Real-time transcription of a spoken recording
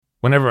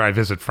Whenever I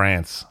visit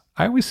France,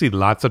 I always see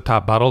lots of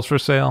top bottles for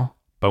sale,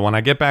 but when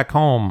I get back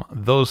home,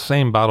 those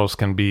same bottles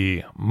can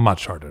be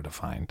much harder to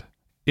find,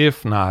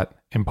 if not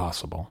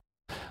impossible.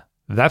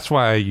 That's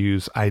why I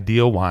use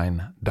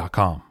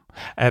idealwine.com.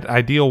 At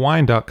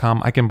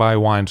idealwine.com, I can buy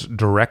wines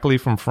directly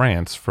from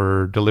France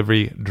for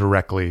delivery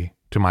directly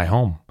to my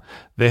home.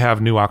 They have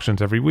new auctions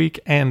every week,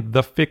 and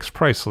the fixed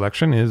price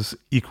selection is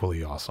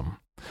equally awesome.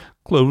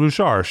 Clos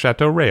Rougeard,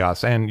 Chateau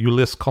Rayas, and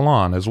Ulysse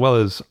Cologne, as well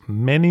as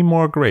many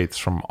more greats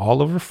from all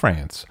over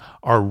France,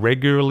 are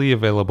regularly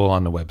available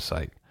on the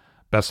website.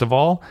 Best of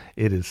all,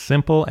 it is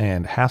simple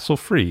and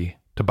hassle-free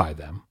to buy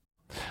them.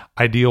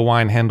 Ideal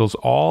Wine handles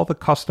all the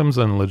customs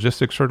and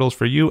logistics hurdles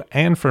for you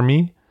and for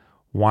me.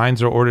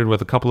 Wines are ordered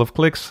with a couple of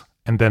clicks,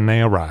 and then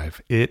they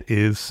arrive. It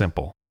is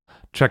simple.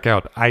 Check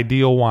out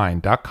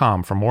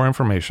idealwine.com for more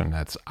information.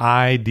 That's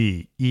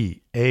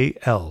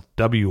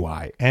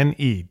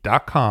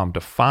IDEALWINE.com to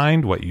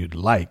find what you'd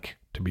like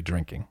to be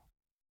drinking.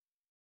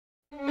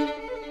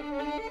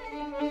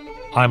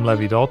 I'm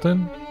Levi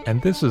Dalton,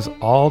 and this is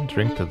All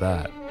Drink to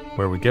That,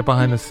 where we get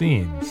behind the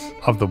scenes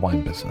of the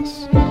wine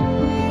business.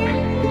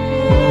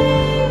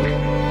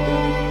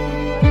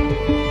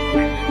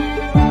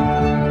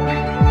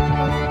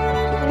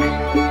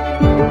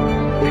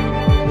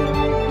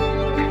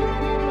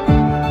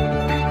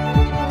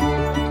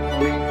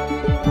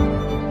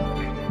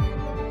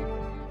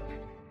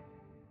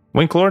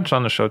 Wink Lorch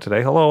on the show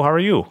today. Hello, how are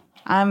you?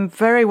 I'm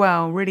very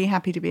well. Really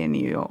happy to be in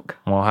New York.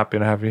 Well, happy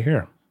to have you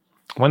here.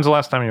 When's the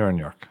last time you were in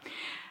New York?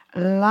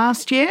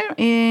 Last year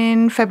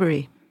in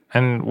February.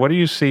 And what do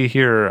you see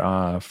here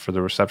for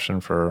the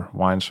reception for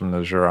wines from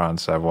the Jura and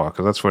Savoie?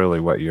 Because that's really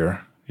what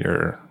you're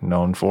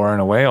known for in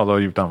a way, although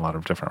you've done a lot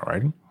of different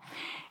writing.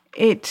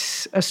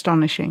 It's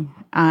astonishing.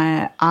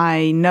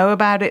 I know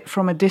about it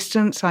from a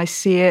distance. I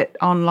see it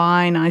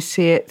online. I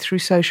see it through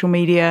social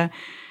media.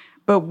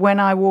 But when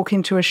I walk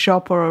into a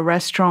shop or a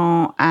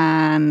restaurant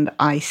and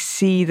I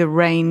see the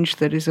range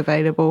that is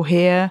available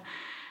here,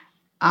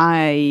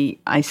 I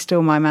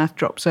still, my mouth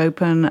drops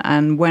open.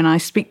 And when I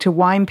speak to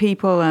wine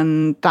people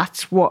and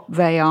that's what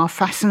they are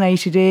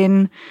fascinated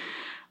in,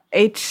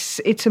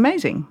 it's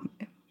amazing.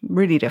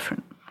 Really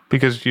different.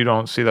 Because you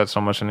don't see that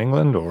so much in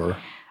England, or?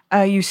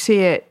 You see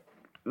it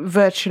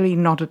virtually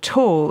not at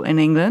all in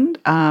England.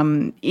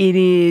 It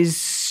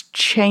is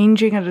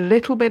changing a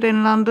little bit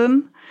in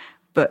London.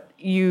 But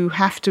you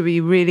have to be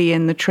really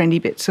in the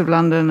trendy bits of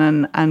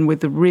London and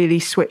with the really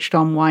switched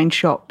on wine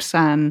shops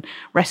and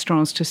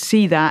restaurants to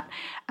see that.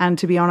 And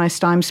to be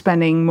honest, I'm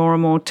spending more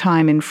and more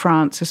time in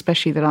France,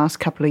 especially the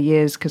last couple of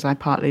years, because I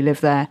partly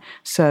live there.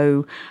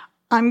 So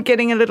I'm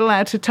getting a little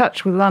out of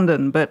touch with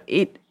London, but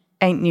it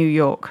ain't New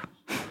York.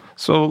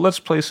 So let's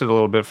place it a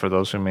little bit for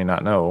those who may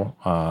not know.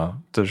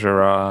 The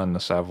Jura and the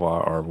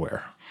Savoie are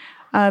where?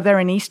 They're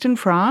in eastern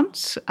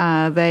France.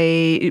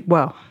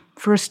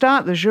 For a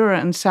start, the Jura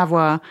and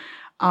Savoie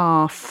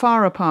are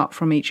far apart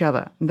from each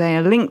other. They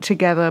are linked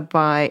together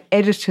by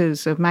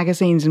editors of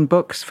magazines and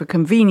books for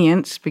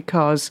convenience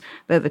because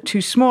they're the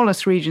two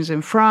smallest regions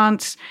in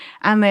France,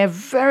 and they're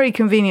very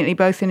conveniently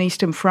both in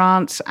eastern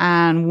France.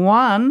 And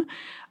one,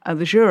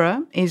 the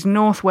Jura, is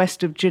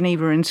northwest of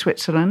Geneva in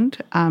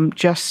Switzerland,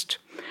 just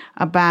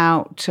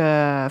about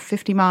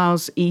 50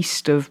 miles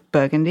east of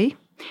Burgundy.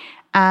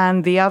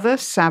 And the other,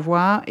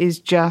 Savoie, is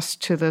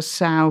just to the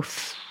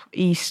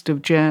southeast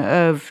of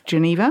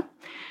Geneva.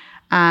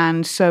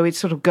 And so it's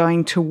sort of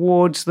going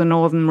towards the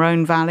northern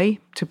Rhone Valley,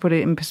 to put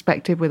it in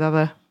perspective with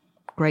other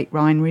great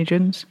Rhine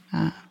regions.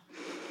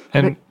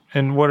 And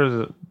what are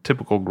the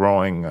typical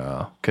growing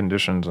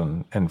conditions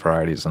and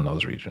varieties in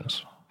those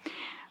regions?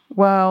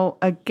 Well,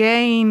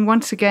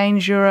 once again,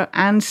 Jura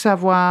and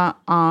Savoie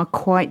are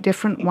quite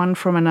different one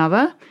from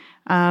another.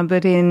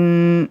 But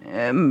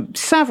in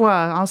Savoie,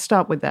 I'll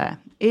start with there.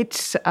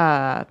 It's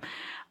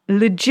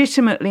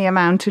legitimately a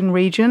mountain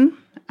region.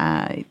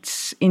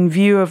 It's in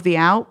view of the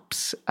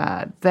Alps.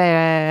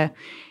 There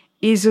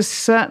is a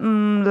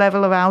certain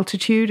level of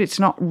altitude. It's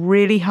not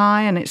really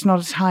high, and it's not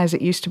as high as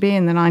it used to be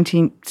in the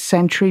 19th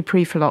century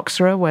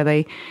pre-phylloxera,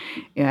 where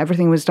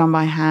everything was done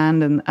by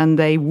hand, and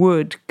they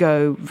would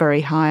go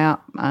very high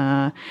up.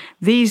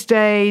 These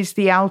days,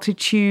 the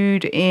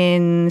altitude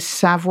in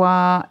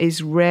Savoie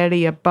is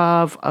rarely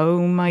above,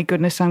 oh my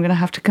goodness, I'm going to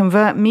have to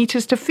convert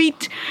meters to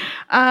feet,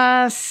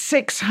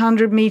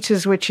 600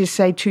 meters, which is,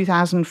 say,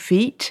 2,000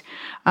 feet.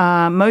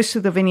 Most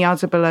of the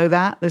vineyards are below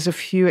that. There's a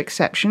few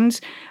exceptions.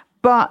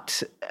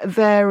 But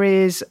there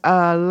is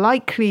a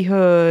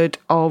likelihood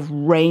of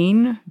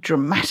rain,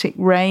 dramatic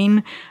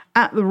rain,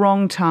 at the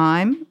wrong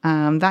time.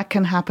 That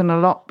can happen a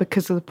lot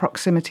because of the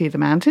proximity of the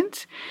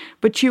mountains.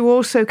 But you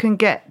also can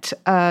get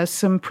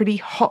some pretty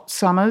hot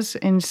summers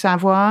in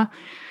Savoie.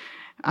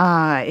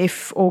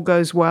 If all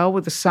goes well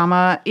with the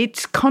summer.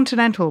 It's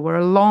continental. We're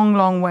a long,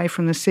 long way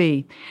from the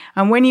sea.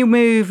 And when you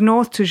move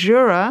north to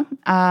Jura,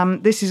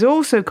 this is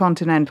also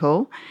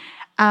continental.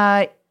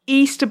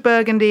 East of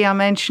Burgundy, I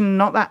mentioned,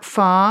 not that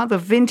far. The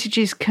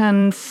vintages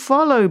can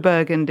follow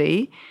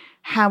Burgundy.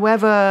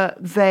 However,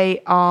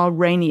 they are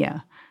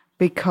rainier.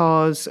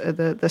 because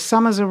the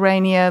summers are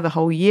rainier, the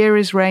whole year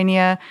is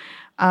rainier,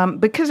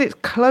 because it's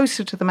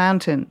closer to the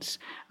mountains.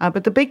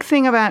 But the big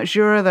thing about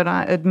Jura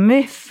a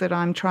myth that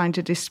I'm trying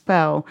to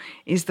dispel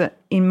is that,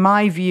 in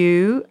my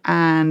view,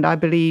 and I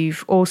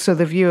believe also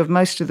the view of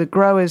most of the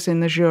growers in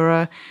the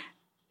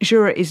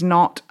Jura is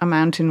not a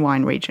mountain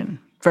wine region.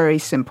 Very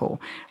simple.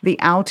 The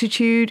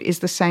altitude is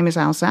the same as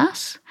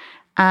Alsace,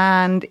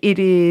 and it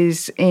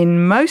is,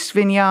 in most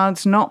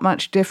vineyards, not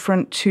much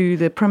different to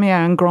the Premier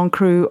and Grand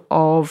Cru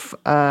of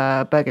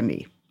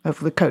Burgundy,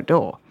 of the Côte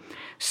d'Or.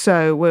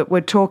 So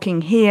we're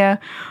talking here,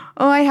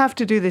 I have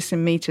to do this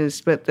in meters,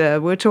 but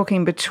we're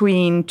talking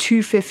between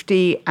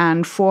 250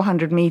 and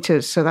 400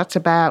 meters. So that's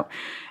about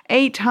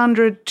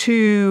 800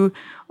 to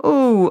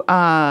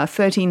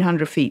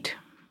 1,300 feet.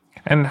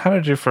 And how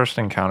did you first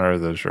encounter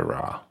the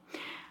Jura?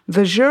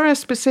 The Jura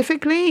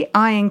specifically,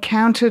 I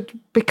encountered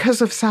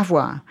because of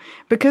Savoie,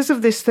 because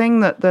of this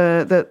thing that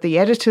the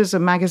editors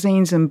of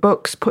magazines and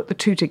books put the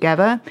two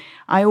together.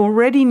 I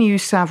already knew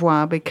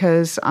Savoie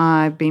because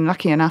I've been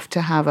lucky enough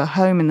to have a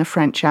home in the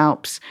French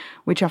Alps,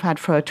 which I've had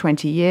for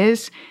 20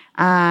 years.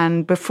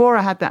 And before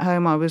I had that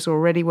home, I was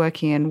already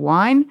working in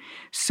wine.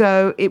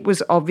 So it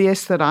was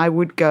obvious that I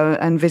would go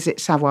and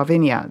visit Savoie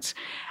vineyards.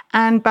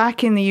 And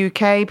back in the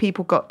UK,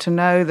 people got to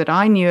know that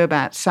I knew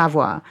about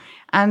Savoie.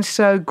 And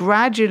so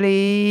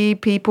gradually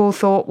people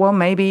thought, well,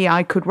 maybe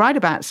I could write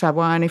about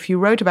Savoie. And if you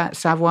wrote about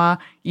Savoie,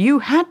 you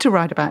had to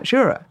write about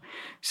Jura.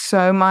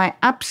 So my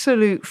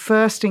absolute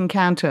first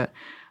encounter,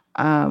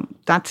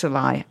 that's a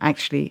lie,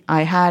 actually.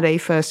 I had a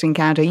first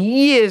encounter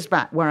years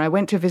back where I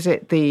went to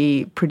visit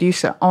the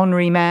producer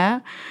Henri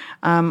Maire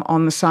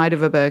on the side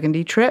of a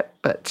Burgundy trip,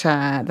 but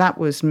that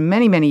was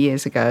many, many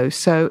years ago.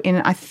 So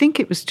I think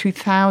it was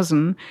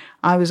 2000,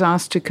 I was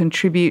asked to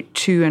contribute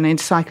to an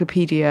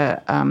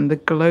encyclopedia, the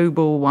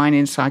Global Wine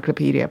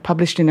Encyclopedia,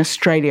 published in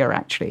Australia,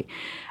 actually.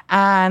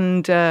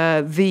 And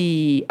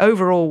the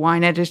overall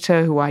wine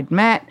editor who I'd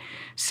met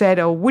said,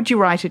 oh, would you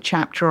write a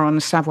chapter on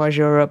Savoie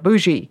Jura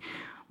Bougie?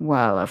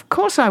 Well, of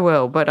course I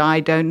will, but I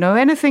don't know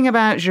anything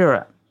about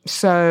Jura.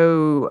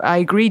 So I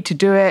agreed to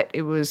do it.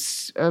 It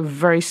was a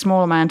very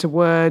small amount of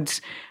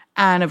words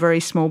and a very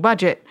small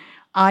budget.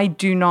 I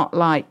do not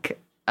like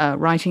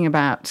writing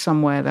about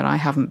somewhere that I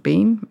haven't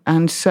been.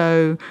 And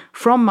so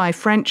from my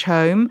French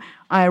home,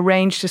 I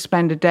arranged to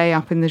spend a day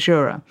up in the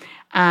Jura.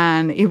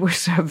 And it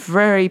was a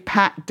very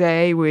packed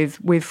day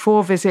with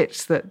 4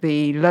 visits that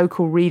the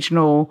local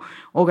regional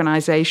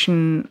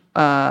organization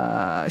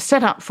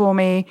set up for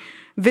me,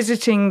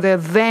 visiting the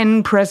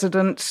then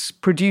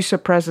producer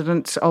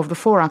presidents of the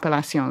 4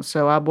 appellations,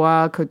 so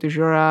Arbois, Côte du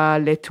Jura,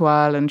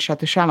 L'Étoile, and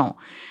Château Chalon.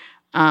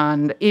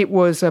 And it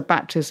was a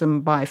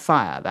baptism by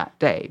fire that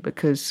day,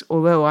 because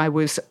although I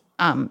was,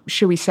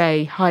 shall we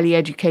say, highly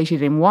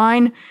educated in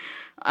wine,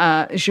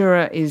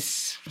 Jura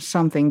is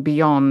something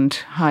beyond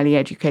highly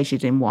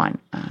educated in wine,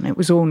 and it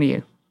was all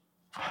new.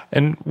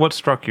 And what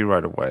struck you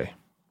right away?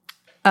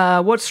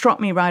 What struck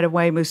me right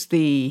away was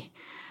the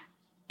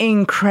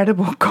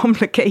incredible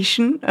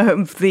complication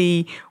of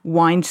the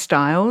wine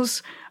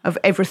styles, of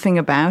everything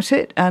about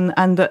it,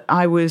 and that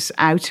I was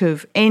out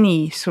of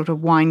any sort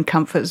of wine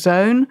comfort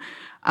zone.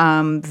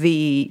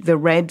 The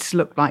reds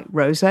looked like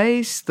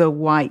rosés, the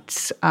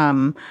whites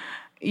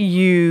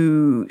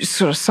you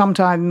sort of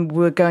sometimes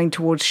were going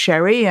towards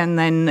sherry, and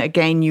then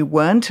again you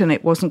weren't, and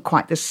it wasn't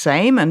quite the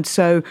same. And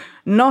so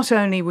not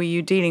only were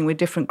you dealing with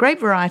different grape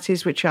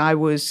varieties, which I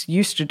was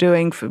used to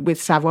doing with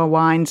Savoie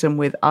wines and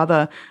with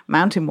other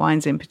mountain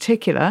wines in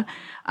particular,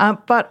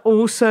 but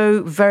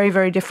also very,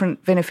 very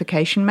different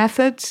vinification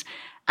methods.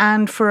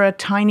 And for a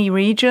tiny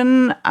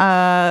region,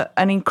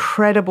 an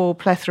incredible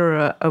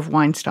plethora of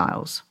wine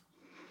styles.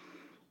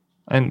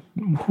 And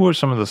who are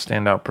some of the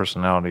standout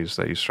personalities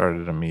that you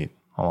started to meet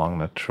along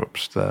the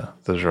trips, the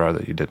Jura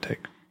that you did take?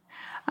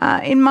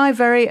 In my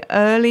very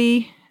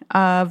early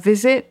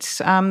visits,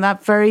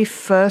 that very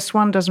first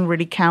one doesn't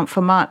really count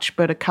for much,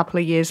 but a couple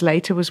of years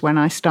later was when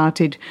I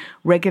started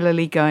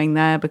regularly going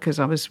there because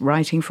I was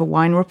writing for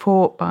Wine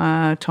Report,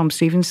 Tom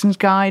Stevenson's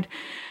guide.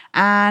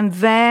 And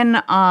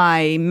then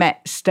I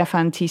met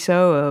Stéphane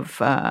Tissot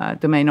of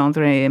Domaine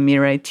André and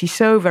Mireille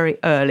Tissot very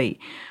early.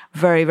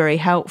 Very, very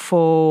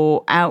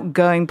helpful,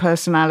 outgoing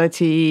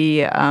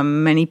personality.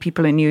 Many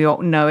people in New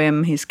York know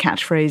him. His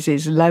catchphrase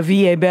is "La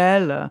vie est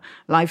belle,"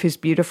 life is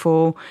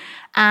beautiful.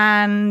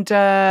 And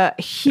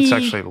It's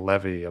actually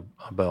Levy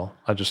Belle.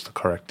 I just to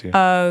correct you.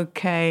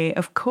 Okay,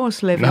 of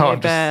course, La vie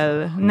est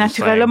belle.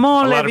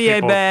 Naturellement, La vie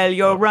est belle.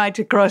 You're right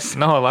across.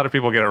 No, a lot of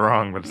people get it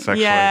wrong, but it's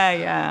actually...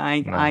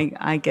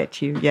 I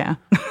get you, yeah.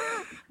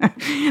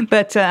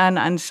 But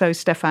and so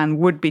Stéphane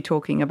would be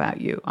talking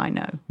about you, I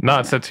know. No,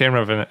 it's a term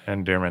of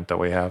endearment that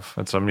we have.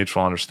 It's a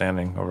mutual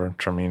understanding over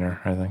Traminer,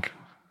 I think.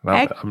 No,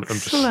 I'm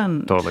just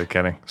totally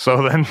kidding.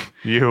 So then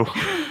you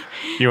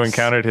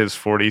encountered his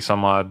 40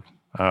 some odd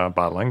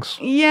bottlings.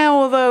 Yeah,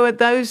 although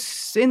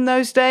in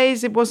those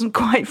days it wasn't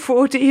quite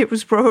 40, it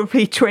was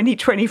probably 20,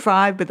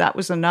 25, but that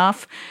was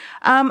enough.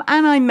 And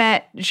I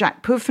met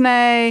Jacques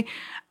Pouffenet.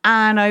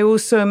 And I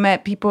also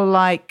met people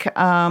like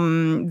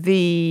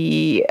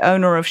the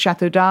owner of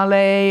Château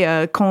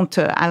d'Arles, Comte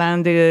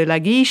Alain de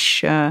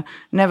Laguiche.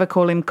 Never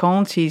call him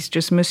Comte, he's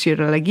just Monsieur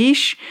de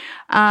Laguiche,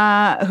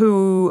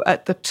 who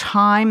at the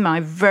time, my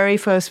very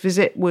first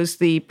visit, was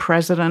the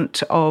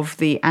president of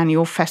the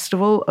annual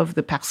festival of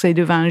the Percée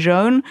du Vin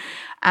Jaune.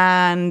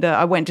 And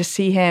I went to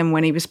see him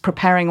when he was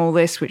preparing all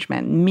this, which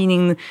meant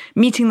meeting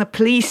the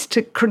police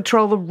to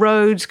control the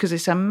roads because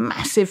it's a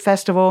massive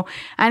festival.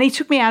 And he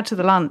took me out to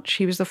the lunch.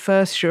 He was the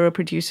first Jura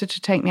producer to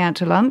take me out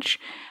to lunch.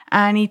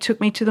 And he took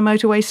me to the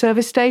motorway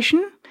service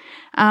station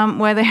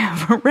where they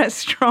have a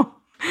restaurant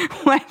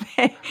where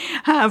they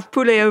have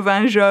poulet au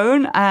vin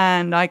jaune,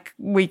 and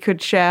we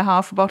could share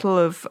half a bottle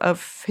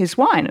of his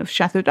wine, of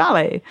Château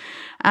d'Arles.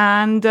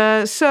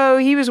 And so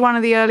he was one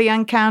of the early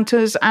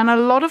encounters, and a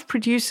lot of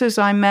producers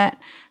I met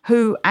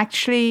who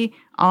actually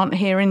aren't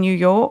here in New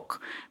York.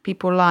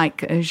 People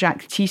like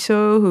Jacques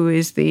Tissot, who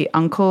is the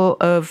uncle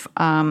of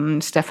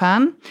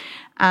Stéphane.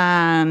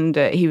 And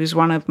he was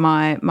one of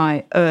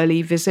my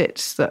early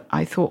visits that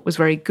I thought was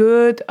very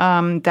good.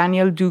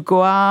 Daniel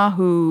Dugois,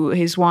 who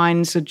his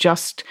wines are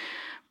just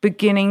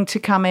beginning to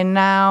come in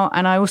now.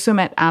 And I also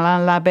met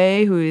Alain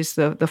Labbé, who is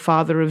the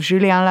father of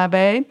Julien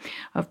Labbé,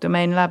 of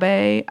Domaine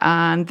Labbé.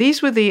 And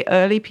these were the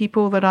early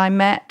people that I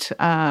met.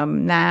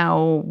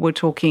 Now we're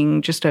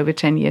talking just over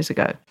 10 years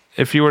ago.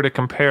 If you were to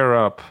compare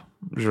up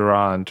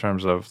Jura in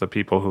terms of the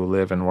people who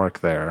live and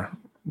work there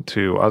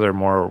to other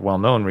more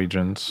well-known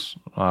regions,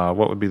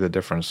 what would be the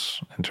difference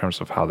in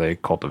terms of how they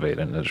cultivate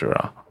in the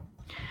Jura?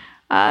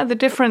 The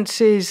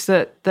difference is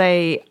that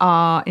they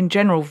are, in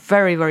general,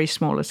 very, very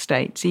small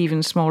estates,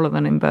 even smaller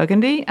than in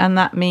Burgundy, and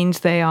that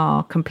means they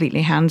are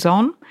completely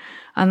hands-on,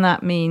 and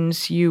that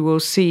means you will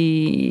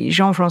see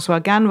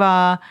Jean-François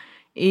Ganva,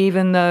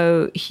 even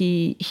though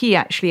he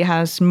actually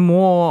has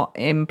more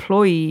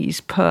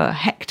employees per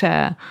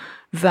hectare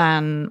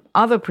than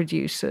other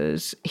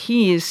producers,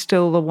 he is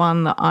still the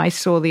one that I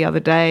saw the other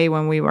day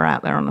when we were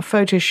out there on the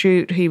photo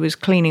shoot. He was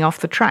cleaning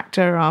off the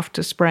tractor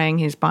after spraying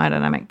his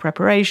biodynamic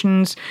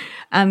preparations.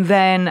 And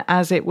then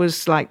as it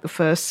was like the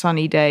first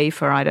sunny day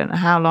for I don't know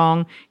how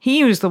long,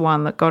 he was the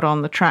one that got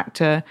on the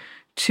tractor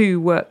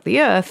to work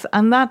the earth.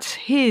 And that's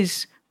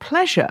his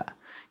pleasure.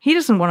 He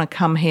doesn't want to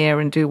come here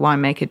and do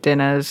winemaker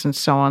dinners and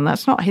so on.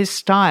 That's not his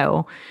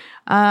style.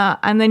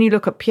 And then you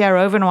look at Pierre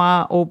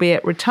Auvenois,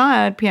 albeit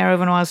retired. Pierre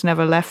Auvenois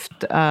never left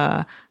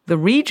the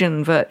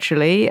region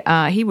virtually.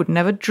 He would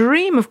never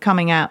dream of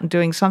coming out and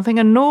doing something,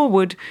 and nor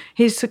would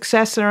his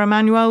successor,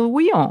 Emmanuel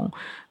Houillon.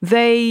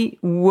 They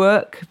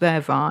work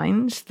their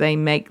vines, they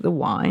make the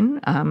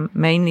wine.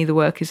 Mainly the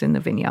work is in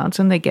the vineyards,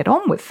 and they get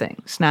on with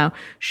things. Now,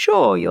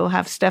 sure, you'll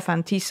have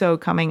Stéphane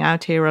Tissot coming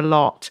out here a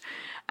lot,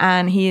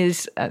 and he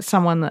is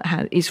someone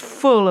that is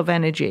full of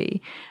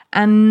energy.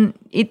 And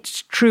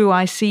it's true,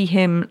 I see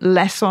him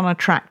less on a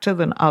tractor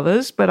than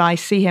others, but I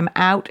see him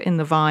out in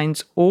the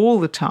vines all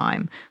the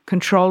time,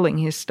 controlling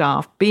his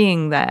staff,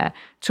 being there,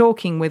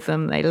 talking with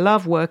them. They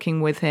love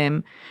working with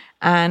him.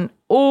 And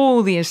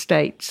all the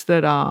estates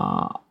that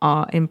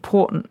are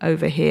important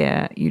over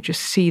here, you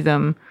just see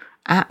them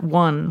at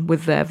one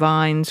with their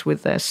vines,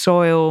 with their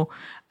soil,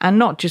 and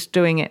not just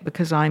doing it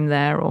because I'm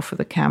there or for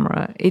the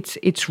camera.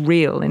 It's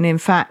real. And in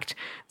fact,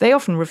 they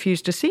often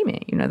refuse to see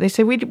me. You know, they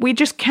say, we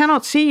just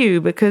cannot see you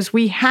because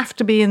we have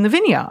to be in the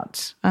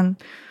vineyards. And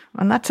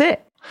that's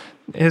it.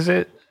 Has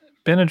it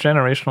been a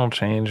generational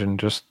change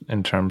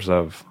in terms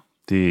of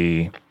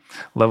the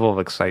level of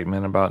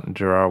excitement about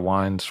Jura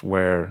wines,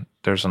 where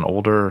there's an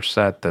older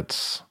set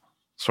that's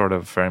sort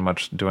of very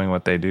much doing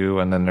what they do,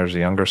 and then there's a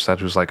younger set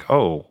who's like,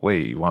 oh,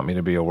 wait, you want me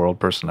to be a world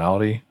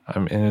personality? I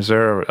mean, is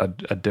there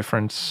a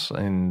difference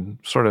in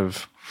sort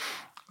of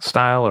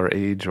style or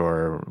age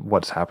or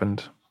what's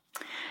happened?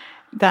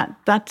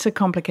 That's a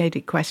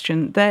complicated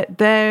question.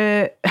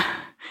 There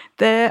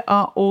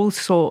are all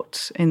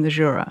sorts in the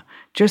Jura.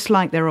 Just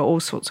like there are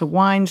all sorts of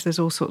wines, there's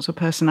all sorts of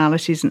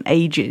personalities and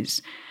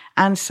ages.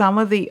 And some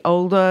of the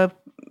older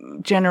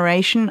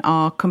generation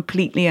are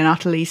completely and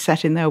utterly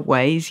set in their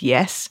ways,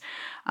 yes,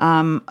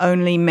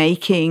 only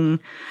making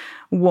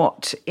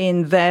what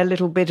in their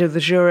little bit of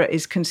the Jura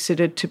is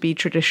considered to be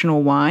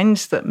traditional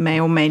wines that may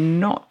or may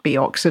not be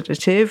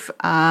oxidative.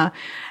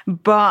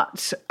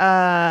 But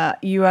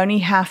you only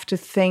have to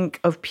think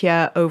of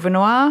Pierre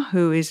Auvenois,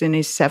 who is in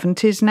his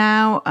 70s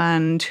now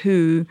and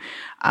who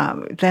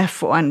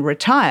therefore, and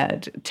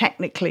retired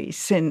technically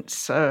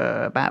since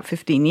about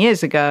 15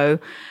 years ago.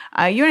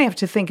 You only have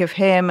to think of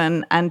him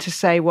and to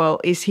say,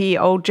 well, is he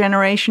old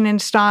generation in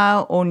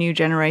style or new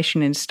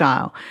generation in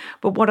style?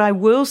 But what I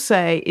will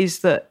say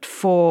is that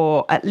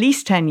for at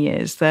least 10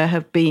 years, there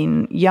have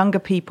been younger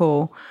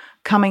people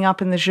coming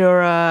up in the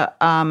Jura.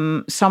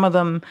 Some of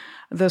them,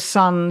 the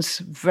sons,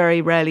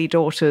 very rarely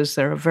daughters.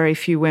 There are very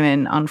few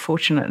women,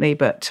 unfortunately,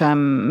 but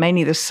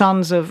mainly the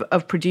sons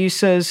of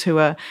producers who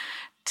are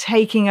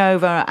taking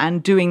over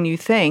and doing new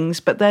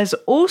things. But there's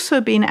also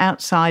been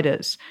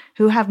outsiders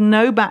who have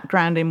no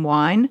background in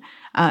wine,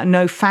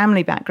 no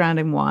family background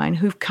in wine,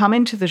 who've come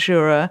into the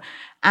Jura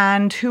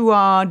and who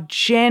are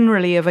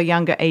generally of a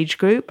younger age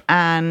group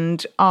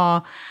and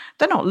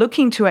they're not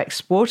looking to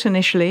export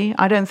initially.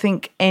 I don't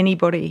think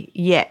anybody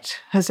yet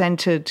has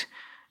entered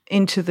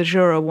into the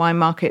Jura wine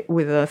market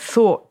with a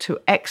thought to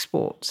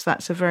exports.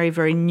 That's a very,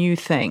 very new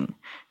thing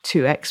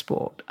to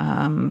export.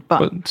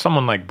 But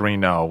someone like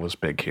Brino was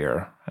big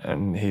here,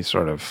 and he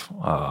sort of,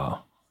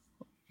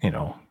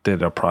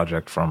 did a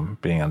project from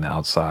being on the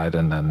outside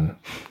and then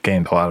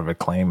gained a lot of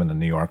acclaim in the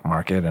New York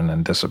market and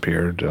then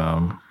disappeared.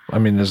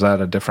 Is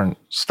that a different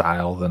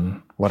style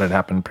than what had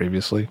happened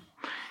previously?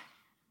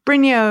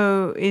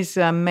 Brino is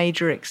a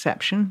major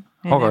exception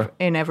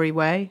in every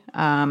way.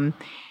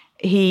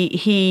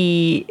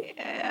 He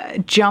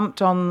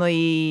jumped on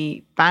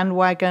the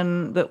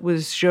bandwagon that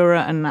was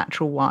Jura and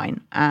natural wine.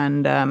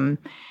 And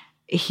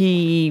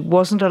he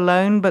wasn't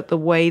alone, but the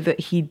way that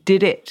he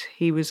did it,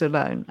 he was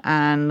alone.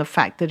 And the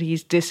fact that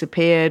he's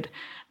disappeared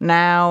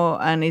now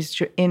and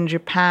is in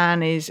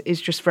Japan is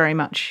just very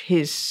much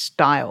his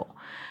style.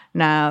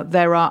 Now,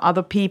 there are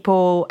other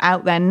people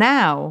out there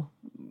now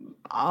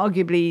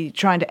arguably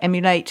trying to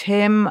emulate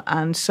him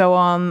and so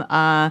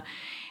on.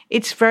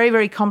 It's very,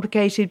 very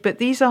complicated, but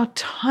these are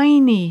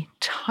tiny,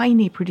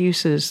 tiny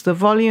producers. The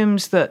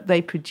volumes that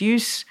they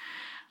produce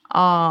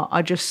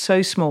are just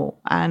so small.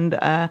 And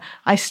I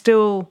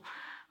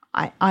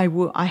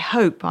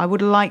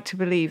would like to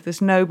believe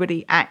there's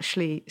nobody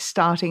actually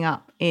starting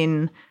up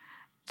in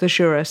the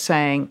Jura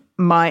saying,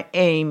 my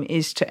aim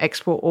is to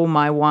export all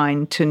my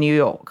wine to New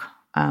York.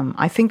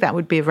 I think that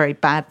would be a very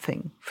bad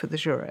thing for the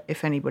Jura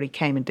if anybody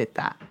came and did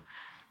that.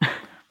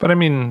 But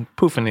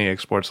Pouffany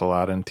exports a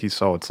lot, and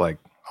Tissot, it's like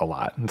a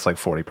lot. It's like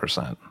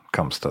 40%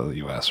 comes to the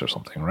U.S. or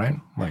something, right?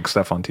 Like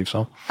Stefan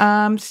Tissot?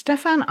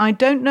 Stefan, I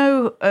don't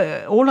know.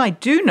 All I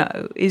do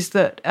know is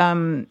that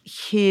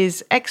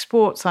his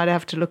exports, I'd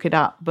have to look it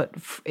up, but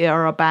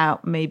are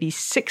about maybe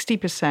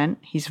 60%.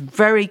 He's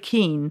very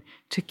keen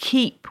to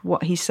keep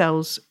what he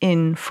sells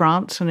in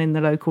France and in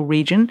the local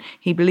region.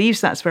 He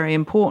believes that's very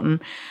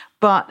important.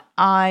 But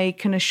I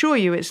can assure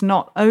you it's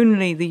not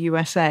only the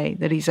USA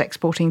that he's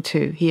exporting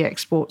to. He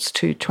exports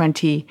to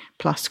 20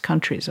 plus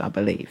countries, I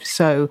believe.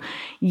 So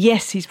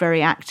yes, he's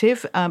very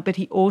active, but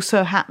he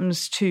also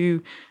happens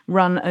to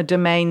run a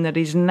domain that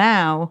is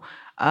now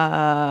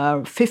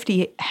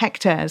 50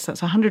 hectares,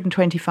 that's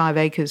 125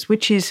 acres,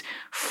 which is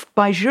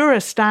by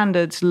Jura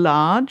standards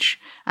large,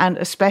 and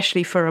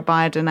especially for a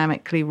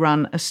biodynamically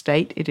run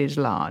estate, it is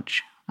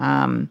large.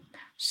 Pouffany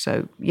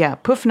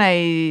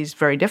is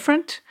very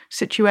different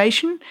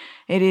situation.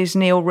 It is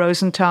Neil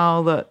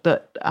Rosenthal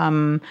that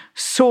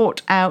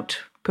sought out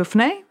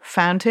Pouffany,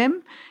 found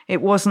him.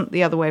 It wasn't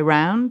the other way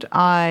around.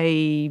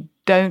 I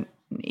don't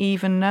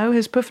even know.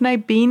 Has Pouffany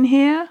been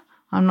here?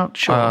 I'm not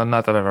sure.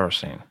 Not that I've ever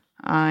seen.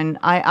 And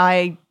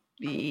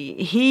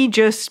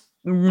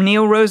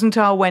Neil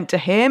Rosenthal went to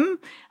him,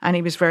 and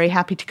he was very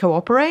happy to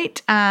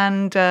cooperate.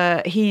 And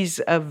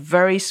he's a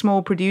very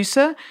small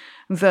producer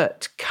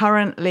that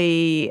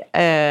currently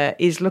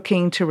is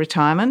looking to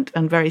retirement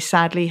and very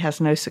sadly has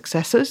no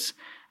successors.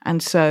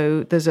 And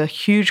so there's a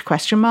huge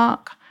question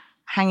mark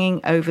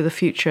hanging over the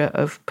future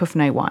of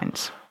Pouffany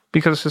wines.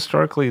 Because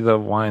historically the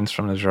wines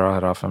from the Jura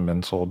had often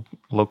been sold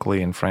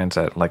locally in France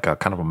at like a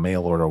kind of a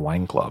mail order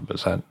wine club.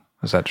 Is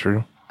that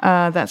true?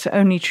 That's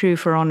only true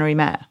for Henri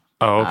Maire.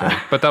 Oh, okay.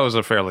 But that was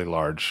a fairly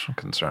large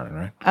concern,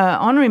 right?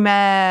 Henri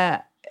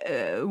Maire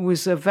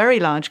was a very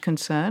large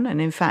concern. And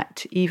in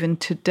fact, even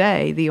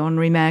today, the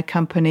Henri Maire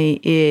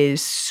company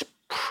is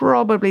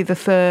probably the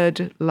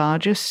third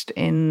largest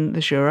in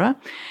the Jura.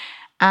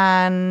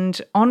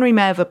 And Henri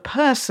Maire, the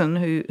person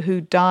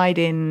who died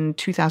in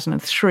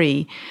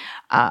 2003,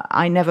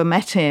 I never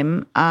met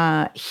him.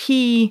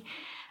 He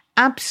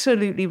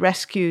absolutely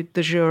rescued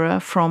the Jura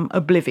from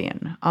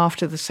oblivion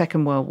after the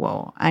Second World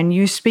War. And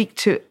you speak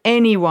to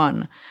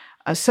anyone,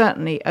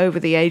 certainly over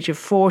the age of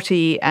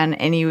 40 and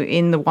any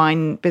in the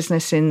wine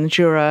business in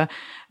Jura,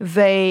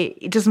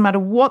 it doesn't matter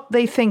what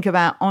they think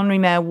about Henri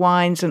Maire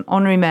wines and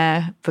Henri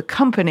Maire, the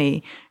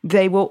company,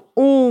 they will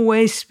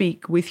always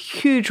speak with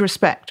huge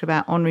respect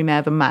about Henri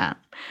Maire, the man.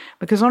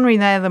 Because Henri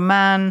Maire, the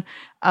man,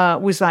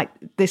 was like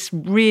this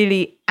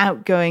really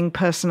outgoing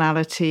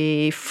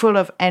personality, full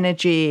of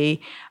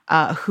energy,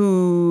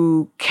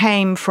 who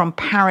came from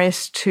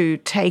Paris to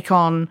take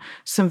on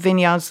some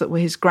vineyards that were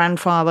his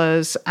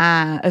grandfather's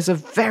as a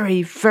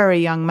very, very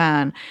young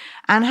man,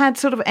 and had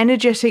sort of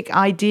energetic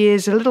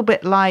ideas, a little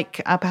bit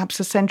like perhaps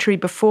a century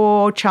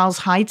before Charles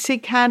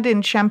Heidsieck had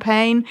in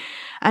Champagne,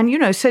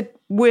 and, said,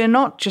 we're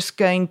not just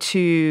going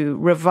to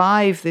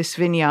revive this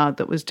vineyard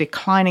that was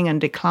declining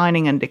and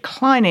declining and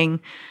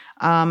declining.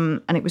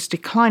 And it was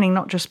declining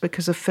not just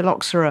because of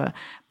phylloxera,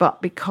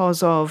 but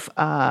because of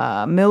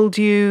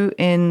mildew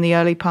in the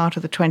early part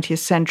of the 20th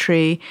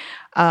century.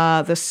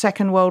 The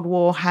Second World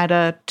War had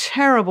a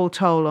terrible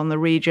toll on the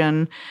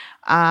region,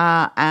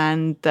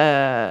 and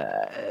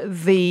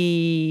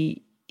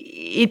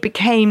it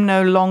became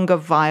no longer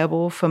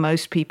viable for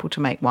most people to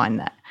make wine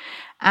there.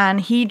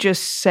 And he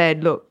just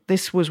said, look,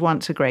 this was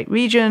once a great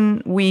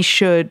region. We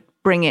should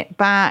bring it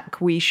back.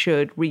 We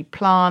should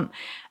replant.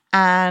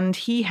 And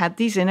he had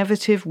these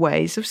innovative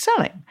ways of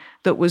selling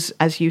that was,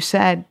 as you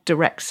said,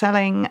 direct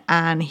selling.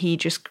 And he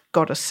just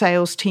got a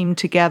sales team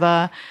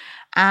together.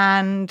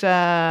 And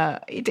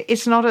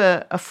it's not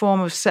a form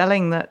of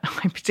selling that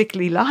I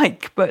particularly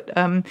like, but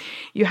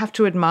you have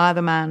to admire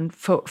the man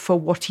for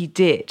what he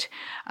did.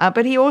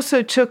 But he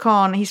also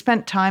he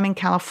spent time in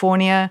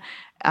California,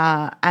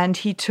 and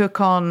he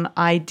took on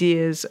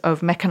ideas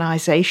of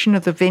mechanization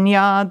of the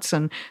vineyards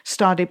and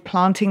started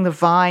planting the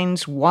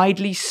vines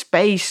widely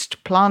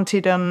spaced,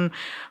 planted on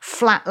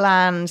flat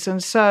lands.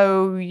 And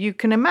so you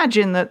can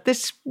imagine that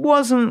this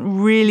wasn't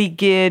really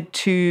geared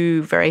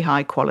to very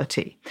high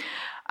quality.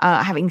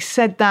 Having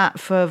said that,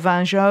 for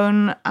Vin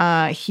Jaune,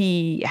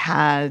 he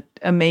had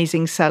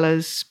amazing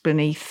cellars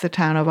beneath the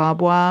town of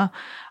Arbois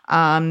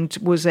and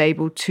was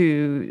able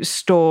to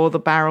store the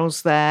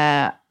barrels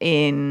there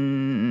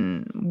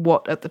in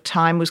what at the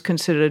time was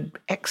considered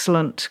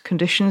excellent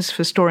conditions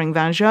for storing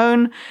Vin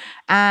Jaune.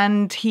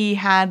 And he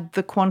had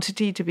the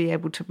quantity to be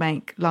able to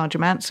make large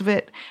amounts of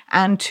it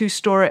and to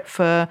store it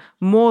for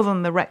more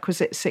than the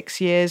requisite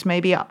 6 years,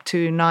 maybe up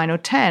to 9 or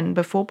 10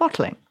 before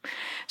bottling.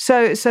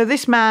 So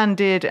this man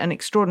did an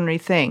extraordinary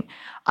thing.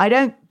 I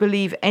don't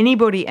believe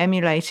anybody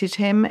emulated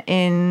him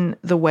in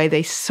the way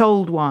they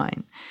sold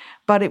wine.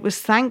 But it was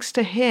thanks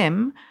to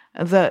him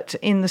that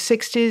in the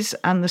 60s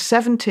and the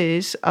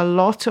 70s, a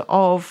lot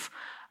of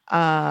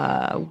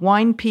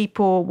wine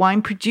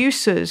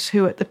producers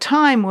who at the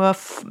time were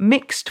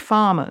mixed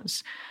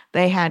farmers.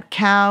 They had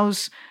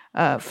cows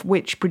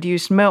which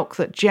produced milk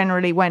that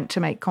generally went to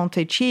make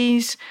Comté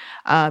cheese.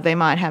 They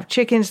might have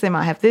chickens, they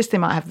might have this, they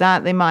might have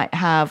that. They might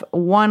have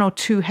 1 or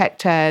 2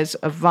 hectares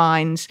of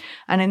vines.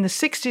 And in the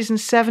 60s and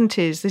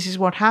 70s, this is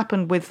what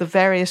happened with the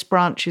various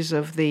branches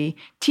of the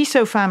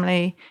Tissot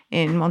family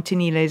in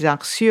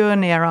Montigny-les-Arcieux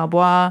near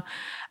Arbois,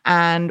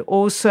 and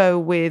also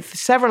with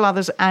several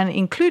others, and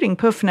including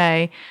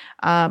Peufnay,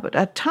 but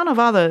a ton of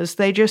others.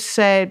 They just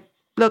said,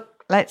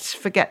 look, let's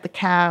forget the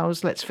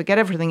cows, let's forget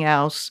everything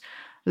else.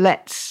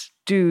 Let's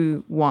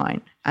do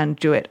wine and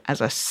do it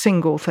as a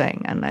single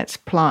thing. And let's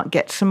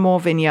get some more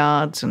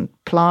vineyards and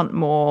plant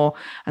more.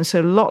 And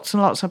so lots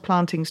and lots of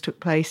plantings took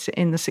place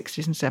in the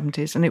 60s and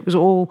 70s. And it was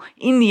all,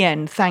 in the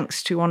end,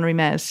 thanks to Henri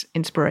Maire's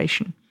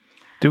inspiration.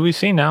 Do we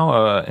see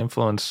now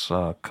influence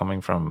coming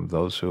from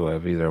those who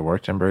have either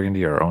worked in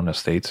Burgundy or own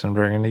estates in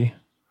Burgundy?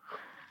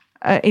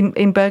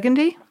 In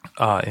Burgundy?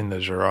 In the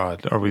Jura.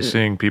 Are we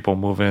seeing people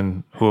move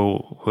in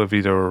who have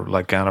either,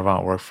 like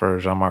Ganavant, worked for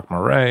Jean-Marc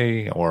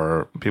Marais,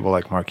 or people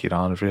like Marquis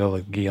d'Angeville,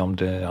 like Guillaume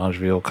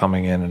d'Angeville,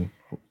 coming in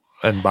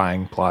and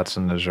buying plots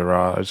in the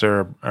Jura? Is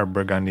there a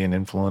Burgundian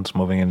influence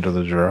moving into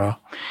the Jura?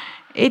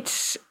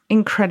 It's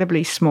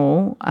incredibly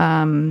small.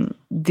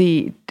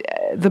 The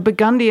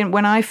Burgundian,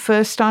 when I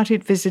first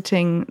started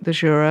visiting the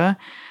Jura,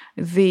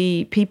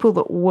 the people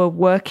that were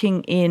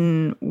working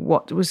in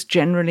what was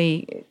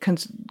generally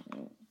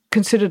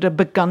considered a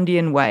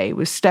Burgundian way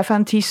was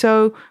Stéphane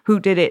Tissot, who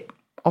did it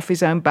off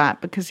his own bat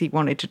because he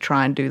wanted to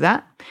try and do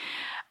that.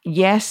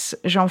 Yes,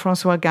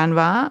 Jean-François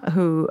Ganvat,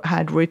 who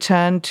had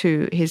returned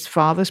to his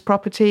father's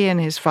property, and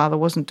his father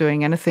wasn't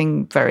doing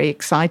anything very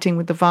exciting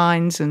with the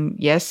vines. And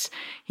yes,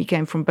 he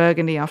came from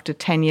Burgundy after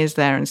 10 years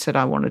there and said,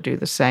 I want to do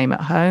the same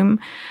at home.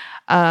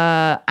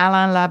 Alain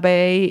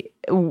Labbé,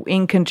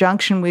 in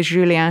conjunction with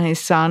Julien, his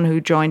son,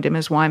 who joined him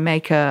as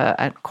winemaker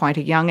at quite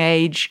a young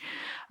age,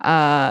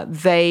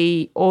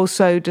 they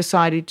also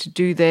decided to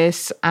do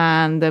this.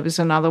 And there was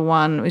another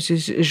one, which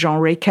is Jean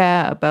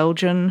Riquet, a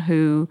Belgian,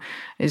 who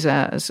is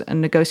a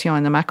negociant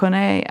in the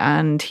Mâconnais,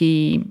 and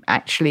he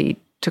actually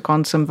took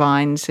on some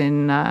vines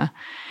in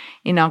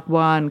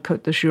Arbois and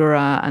Côte de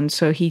Jura, and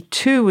so he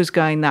too was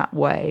going that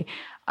way.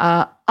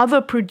 Other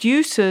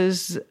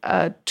producers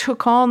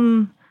took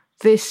on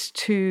this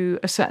to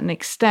a certain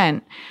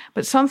extent.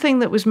 But something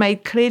that was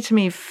made clear to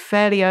me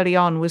fairly early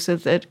on was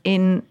that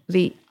in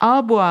the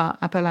Arbois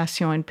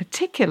appellation in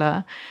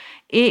particular,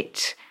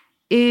 it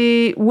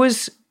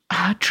was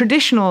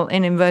traditional,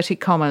 in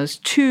inverted commas,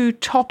 to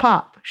top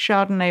up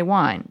Chardonnay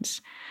wines.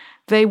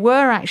 They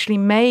were actually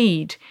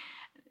made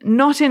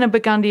not in a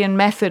Burgundian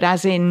method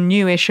as in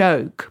newish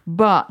oak,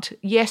 but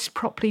yes,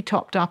 properly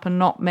topped up and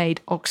not made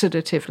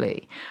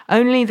oxidatively.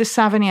 Only the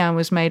Savagnin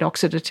was made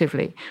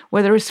oxidatively.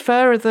 Whereas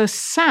further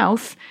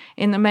south,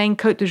 in the main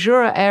Côte de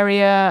Jura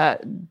area,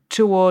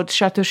 towards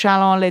Château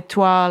Chalon,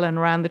 l'Étoile, and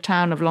around the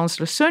town of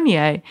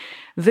Lens-le-Saunier,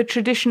 the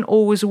tradition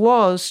always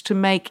was to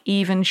make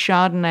even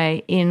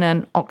Chardonnay in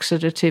an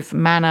oxidative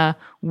manner,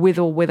 with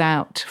or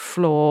without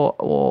flor,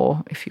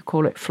 or if you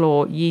call it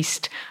flor,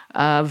 yeast,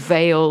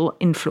 veil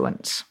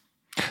influence.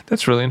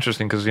 That's really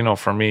interesting because,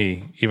 for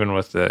me, even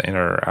with the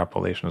inner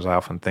appellations, I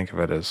often think of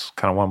it as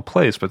kind of one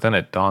place, but then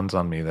it dawns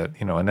on me that,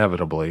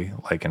 inevitably,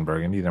 like in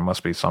Burgundy, there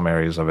must be some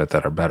areas of it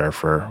that are better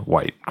for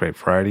white grape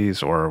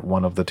varieties, or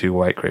one of the two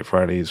white grape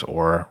varieties,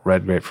 or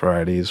red grape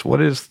varieties. What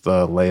is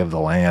the lay of the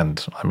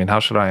land? I mean, how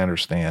should I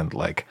understand,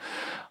 why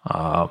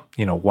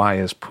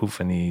is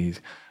Pouffany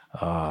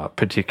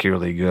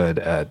particularly good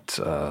at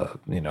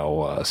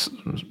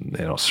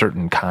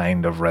certain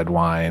kind of red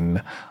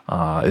wine?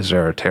 Is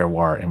there a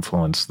terroir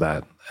influence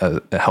that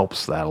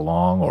helps that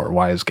along, or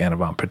why is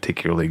Gannevant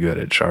particularly good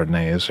at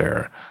Chardonnay? Is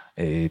there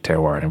a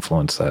terroir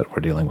influence that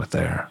we're dealing with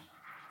there?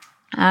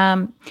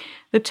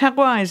 The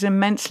terroir is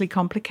immensely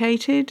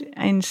complicated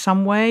in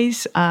some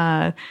ways.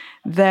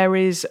 There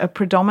is a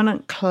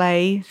predominant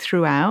clay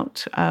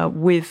throughout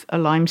with a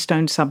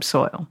limestone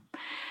subsoil.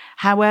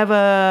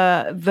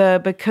 However,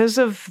 because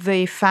of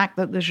the fact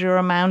that the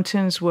Jura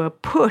Mountains were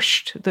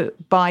pushed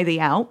by the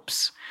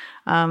Alps,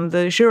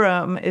 the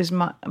Jura is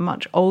a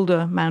much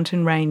older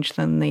mountain range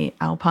than the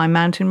Alpine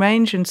mountain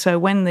range. And so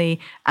when the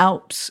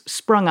Alps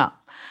sprung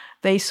up,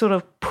 they sort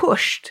of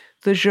pushed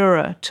the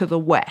Jura to the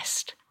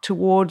west,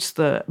 towards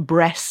the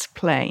Bresse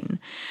plain,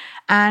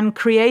 and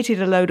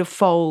created a load of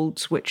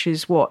folds, which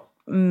is what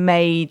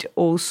made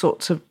all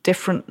sorts of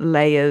different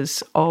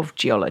layers of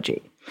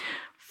geology.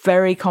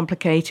 Very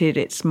complicated.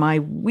 It's my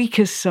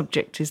weakest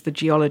subject is the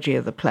geology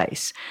of the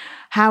place.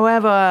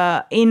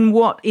 However, in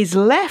what is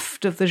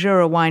left of the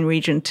Jura wine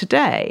region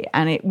today,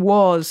 and it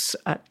was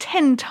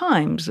 10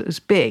 times as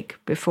big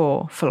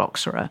before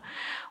phylloxera,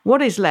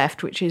 what is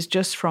left, which is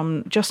just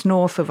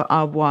north of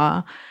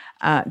Arbois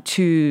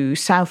to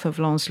south of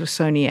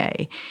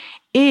Lens-le-Saunier,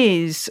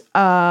 has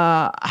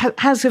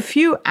a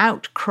few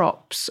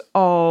outcrops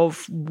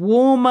of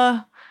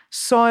warmer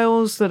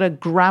soils that are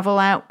gravel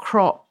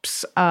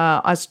outcrops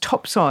as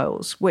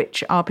topsoils,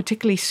 which are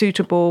particularly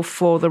suitable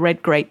for the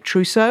red grape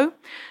Trousseau.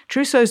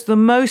 Trousseau is the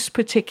most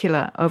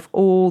particular of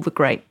all the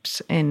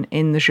grapes in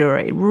the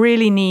Jura. It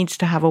really needs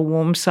to have a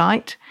warm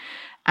site,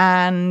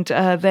 and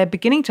they're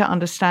beginning to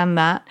understand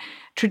that.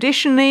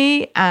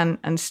 Traditionally,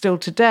 and still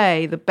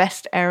today, the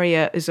best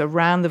area is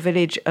around the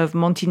village of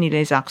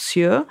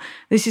Montigny-les-Arcieux.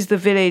 This is the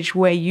village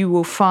where you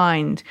will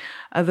find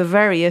the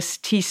various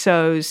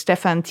Tissot,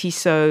 Stéphane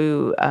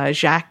Tissot,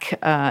 Jacques,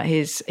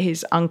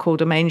 his uncle,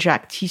 Domaine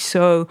Jacques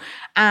Tissot,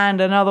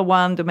 and another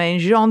one, Domaine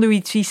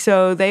Jean-Louis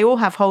Tissot. They all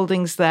have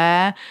holdings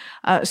there.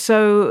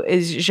 So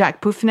is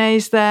Jacques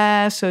Pouffnet's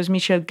there. So is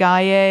Michel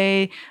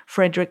Gaillet,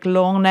 Frédéric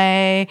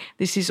Lornay.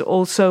 This is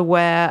also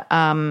where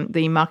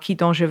the Marquis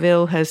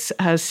d'Angeville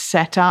has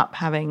set up,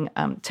 having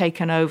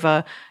taken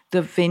over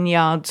the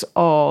vineyards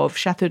of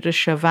Château de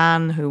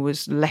Chavannes, who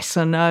was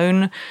lesser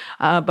known,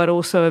 but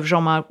also of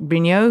Jean-Marc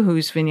Brignot,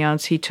 whose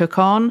vineyards he took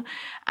on.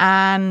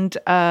 And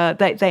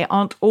they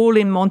aren't all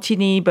in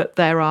Montigny, but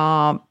there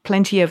are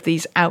plenty of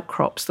these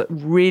outcrops that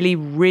really,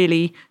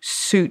 really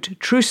suit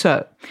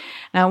Trousseau.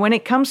 Now, when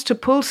it comes to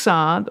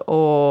Poulsard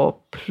or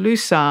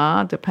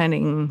Ploussard,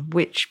 depending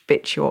which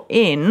bit you're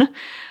in,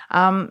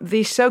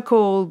 the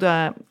so-called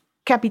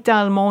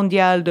Capitale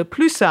Mondiale de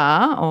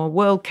Ploussard, or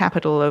world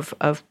capital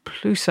of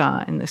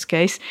Ploussard in this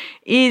case,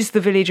 is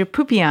the village of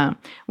Poupillin,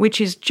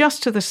 which is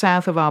just to the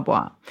south of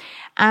Arbois.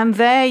 And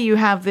there you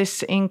have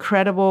this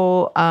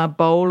incredible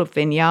bowl of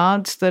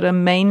vineyards that are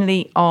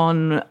mainly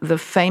on the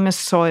famous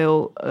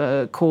soil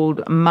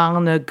called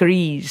Marne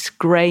Grise,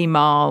 grey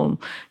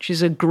marl, which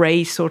is a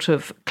grey sort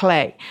of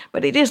clay.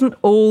 But it isn't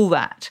all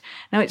that.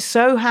 Now, it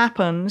so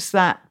happens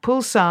that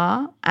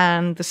Poulsard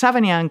and the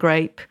Savagnin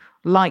grape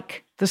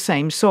like the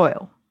same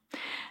soil.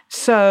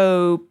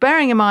 So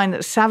bearing in mind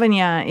that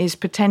Savagnin is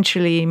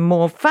potentially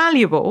more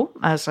valuable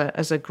as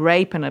a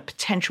grape and a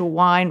potential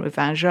wine with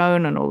vin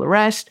jaune and all the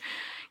rest,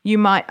 you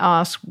might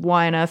ask,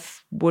 why on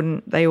earth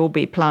wouldn't they all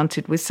be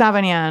planted with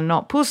Savagnin and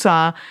not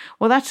Poulsard?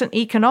 Well, that's an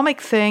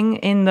economic thing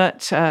in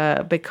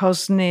that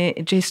because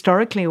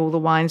historically all the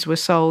wines were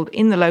sold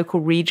in the local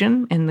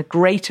region, in the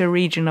greater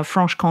region of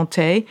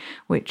Franche-Comté,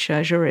 which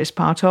Jura is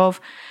part of,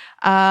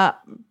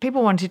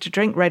 people wanted to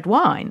drink red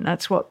wine.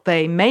 That's what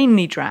they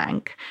mainly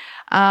drank.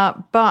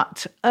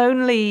 But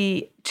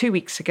only 2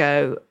 weeks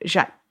ago,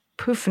 Jacques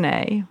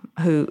Pouffnet,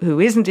 who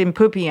isn't in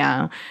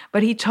Poupillin,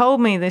 but he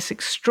told me this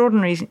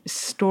extraordinary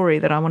story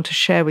that I want to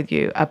share with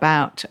you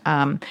about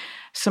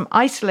some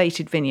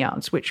isolated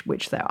vineyards,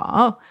 which there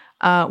are,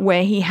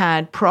 where he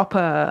had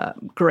proper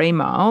grey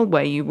marl,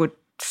 where you would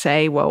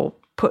say, well,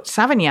 put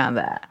Savagnin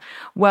there.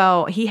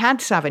 Well, he had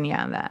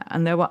Savagnin there,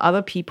 and there were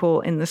other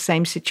people in the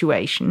same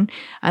situation.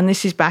 And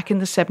this is back in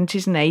the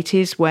 70s and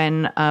 80s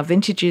when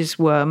vintages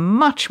were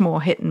much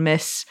more hit and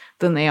miss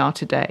than they are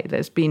today.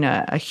 There's been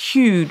a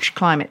huge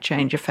climate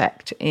change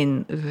effect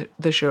in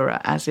the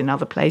Jura, as in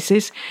other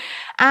places.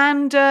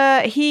 And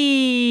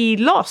he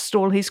lost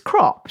all his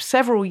crop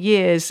several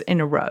years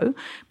in a row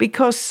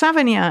because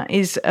Savagnin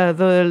is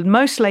the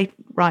most late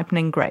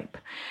ripening grape.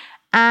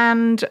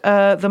 And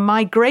the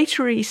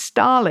migratory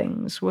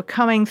starlings were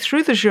coming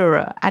through the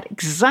Jura at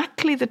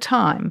exactly the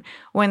time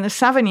when the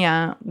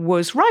Savagnin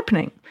was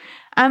ripening.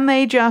 And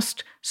they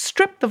just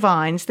stripped the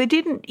vines. They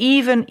didn't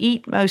even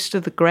eat most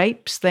of the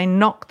grapes. They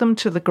knocked them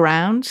to the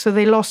ground. So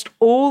they lost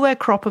all their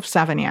crop of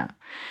Savagnin.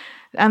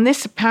 And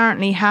this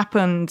apparently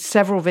happened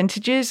several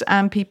vintages,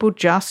 and people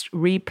just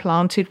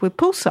replanted with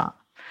Poulsard.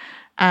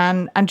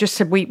 and just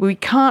said, we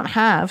can't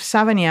have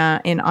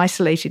Savagnin in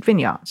isolated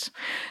vineyards.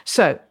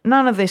 So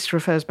none of this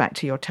refers back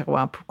to your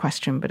terroir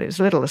question, but it was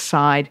a little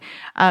aside.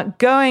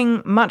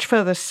 Going much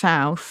further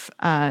south,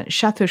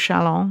 Château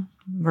Chalon,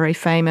 very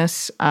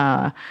famous,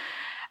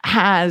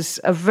 has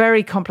a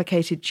very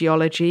complicated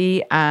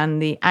geology,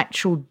 and the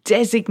actual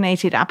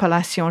designated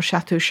appellation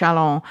Château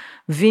Chalon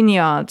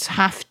vineyards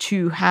have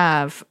to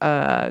have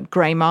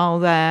Grey Marl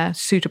there,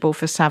 suitable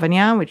for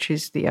Savagnin, which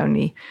is the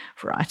only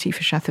variety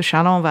for Château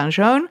Chalon vin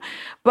jaune.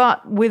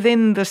 But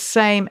within the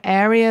same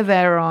area,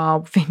 there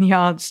are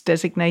vineyards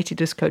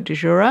designated as Côte de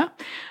Jura.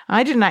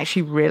 I didn't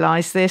actually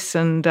realize this,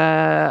 and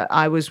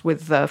I was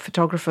with the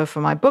photographer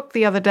for my book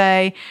the other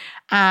day,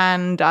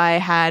 and I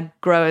had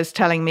growers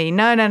telling me,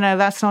 no,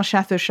 that's not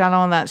Château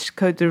Chalon, that's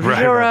Côte de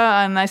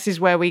Jura, and this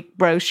is where we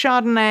grow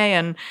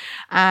Chardonnay,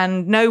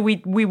 and no,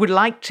 we would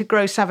like to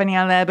grow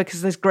Savagnin there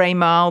because there's Grey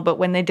Marl, but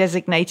when they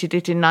designated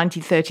it in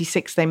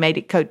 1936, they made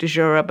it Côte de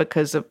Jura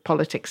because of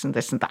politics and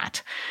this and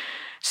that.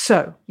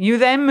 So you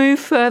then move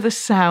further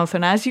south,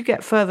 and as you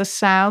get further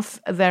south,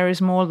 there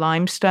is more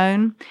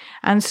limestone.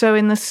 And so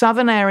in the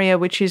southern area,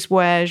 which is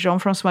where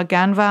Jean-François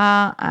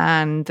Ganvat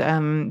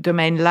and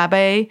Domaine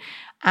l'Abbé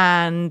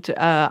and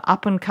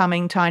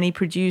up-and-coming tiny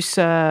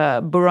producer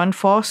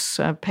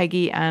Buronfoss,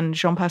 Peggy and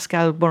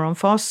Jean-Pascal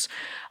Buronfoss,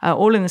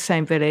 all in the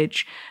same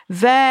village.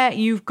 There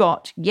you've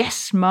got,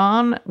 yes,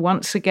 Marne,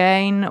 once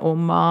again, or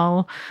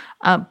Marle,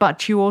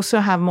 but you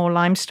also have more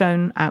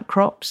limestone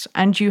outcrops,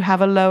 and you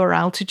have a lower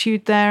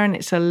altitude there, and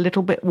it's a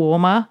little bit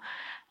warmer.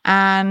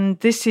 And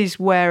this is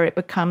where it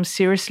becomes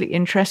seriously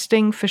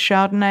interesting for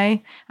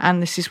Chardonnay,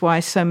 and this is why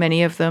so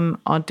many of them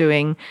are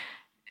doing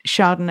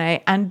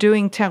Chardonnay and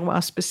doing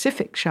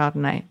terroir-specific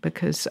Chardonnay,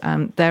 because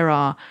there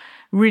are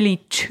really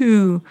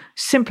two,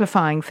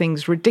 simplifying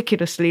things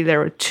ridiculously,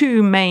 there are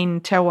two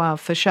main terroirs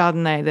for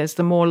Chardonnay. There's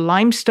the more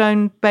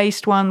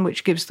limestone-based one,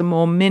 which gives the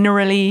more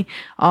minerally,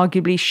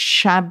 arguably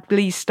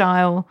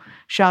Chablis-style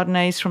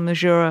Chardonnays from the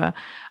Jura.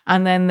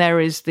 And then there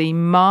is the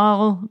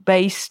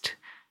Marle-based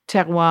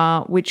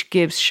terroir, which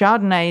gives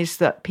Chardonnays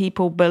that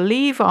people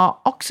believe are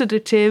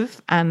oxidative,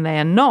 and they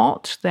are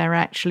not. They're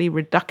actually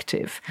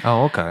reductive.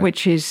 Oh, okay.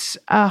 Which is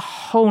a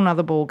whole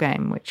nother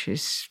ballgame, which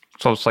is...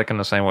 So it's like in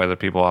the same way that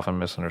people often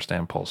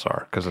misunderstand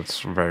pulsar, because it's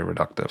very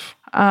reductive.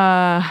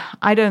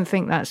 I don't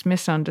think that's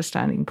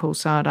misunderstanding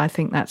pulsar. I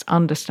think that's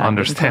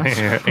understanding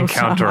pulsar.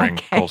 Encountering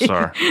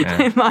pulsar.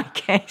 Yeah. In my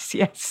case,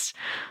 yes.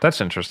 That's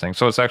interesting.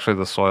 So it's actually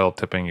the soil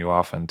tipping you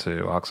off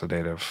into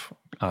oxidative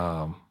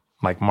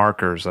like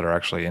markers that are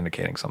actually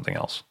indicating something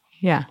else.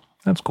 Yeah.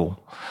 That's cool.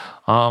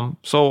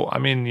 So, I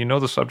mean, you know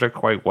the subject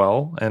quite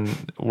well,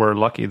 and we're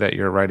lucky that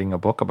you're writing a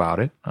book about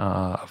it,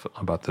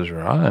 about the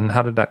Jura. And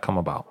how did that come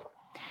about?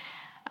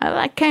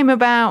 That came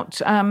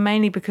about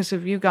mainly because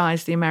of you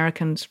guys, the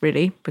Americans,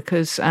 really,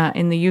 because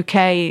in the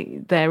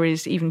UK, there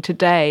is, even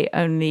today,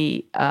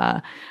 only...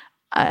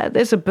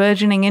 there's a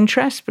burgeoning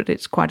interest, but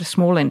it's quite a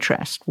small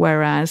interest.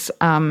 Whereas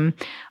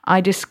I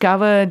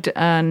discovered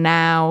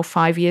now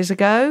 5 years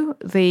ago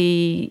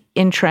the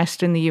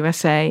interest in the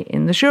USA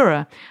in the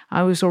Jura.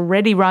 I was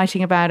already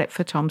writing about it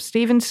for Tom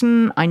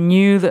Stevenson. I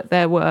knew that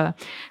there were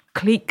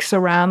cliques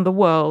around the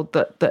world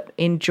that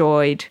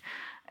enjoyed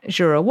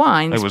Jura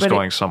wines. It was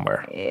going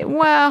somewhere.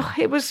 Well,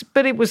 it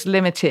was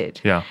limited.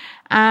 Yeah.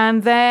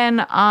 And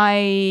then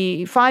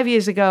 5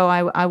 years ago,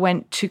 I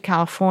went to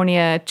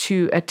California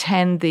to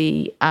attend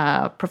the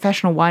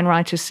Professional Wine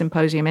Writers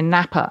Symposium in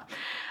Napa.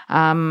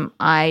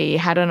 I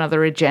had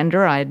another agenda,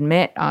 I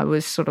admit. I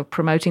was sort of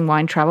promoting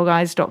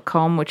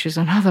winetravelguides.com, which is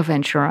another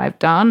venture I've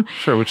done.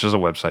 Sure, which is a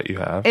website you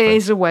have. It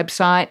is a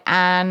website.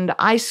 And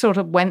I sort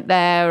of went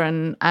there,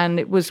 and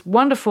it was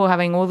wonderful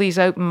having all these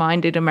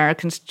open-minded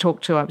Americans to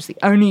talk to. I was the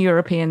only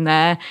European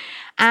there.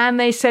 And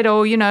they said,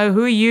 oh, you know,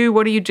 who are you?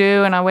 What do you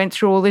do? And I went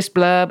through all this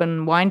blurb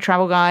and Wine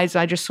Travel Guides.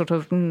 I just sort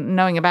of,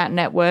 knowing about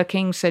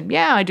networking, said,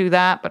 yeah, I do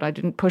that, but I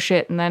didn't push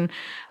it. And then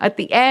at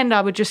the end,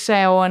 I would just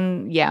say, oh,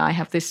 and yeah, I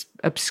have this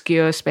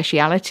obscure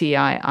speciality.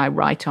 I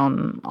write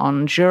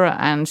on Jura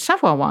and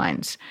Savoie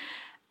wines.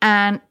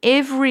 And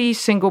every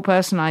single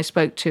person I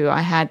spoke to,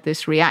 I had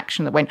this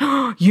reaction that went,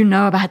 oh, you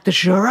know about the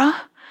Jura?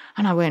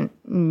 And I went,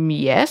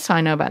 yes,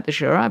 I know about the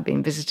Jura. I've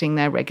been visiting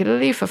there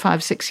regularly for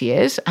 5-6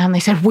 years. And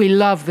they said, we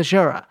love the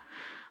Jura.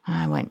 And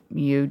I went,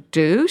 you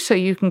do? So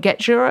you can get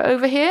Jura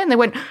over here? And they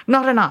went,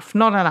 not enough.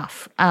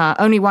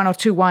 Only 1 or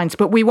 2 wines,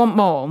 but we want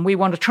more and we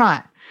want to try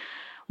it.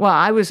 Well,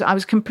 I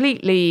was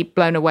completely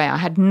blown away. I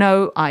had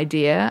no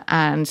idea.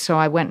 And so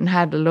I went and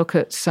had a look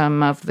at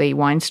some of the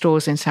wine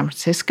stores in San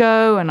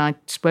Francisco, and I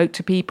spoke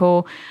to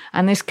people.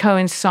 And this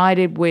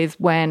coincided with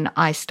when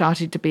I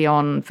started to be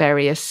on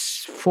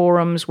various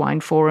forums,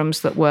 wine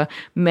forums that were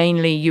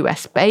mainly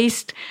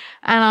US-based.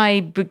 And I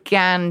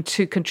began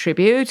to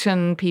contribute,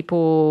 and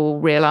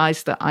people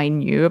realized that I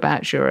knew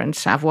about Jura and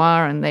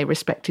Savoie, and they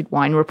respected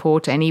Wine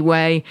Report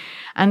anyway.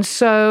 And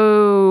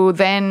so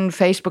then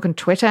Facebook and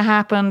Twitter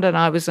happened, and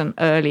I was an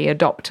early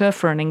adopter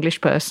for an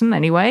English person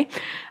anyway.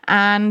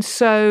 And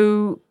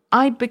so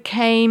I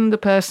became the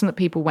person that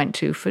people went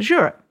to for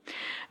Jura.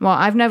 Well,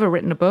 I've never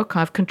written a book.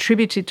 I've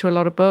contributed to a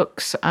lot of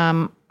books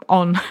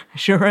on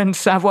Jura and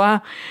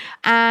Savoie.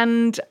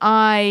 And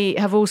I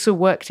have also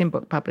worked in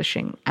book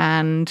publishing.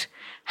 And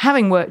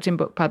having worked in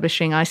book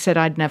publishing, I said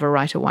I'd never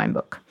write a wine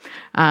book.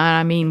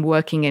 I mean,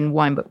 working in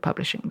wine book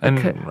publishing.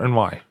 And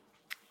why?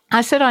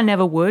 I said I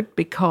never would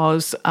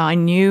because I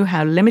knew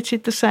how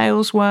limited the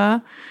sales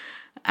were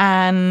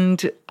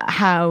and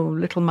how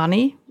little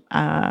money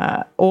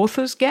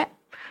authors get.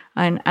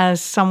 And as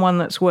someone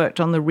that's worked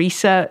on the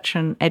research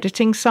and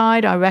editing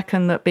side, I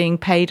reckon that being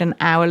paid an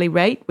hourly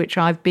rate, which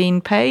I've been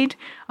paid,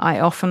 I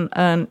often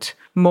earned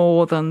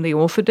more than the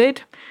author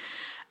did.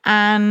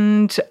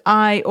 And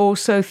I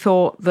also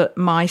thought that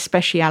my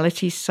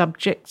speciality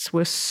subjects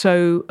were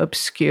so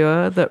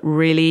obscure that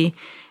really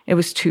it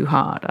was too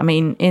hard. I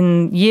mean,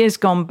 in years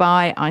gone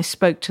by, I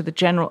spoke to the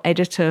general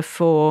editor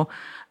for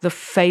the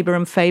Faber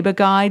and Faber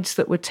guides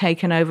that were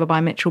taken over by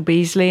Mitchell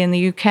Beasley in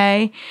the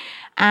UK.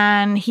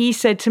 And he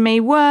said to me,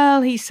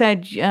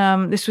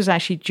 this was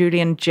actually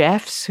Julian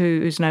Jeffs,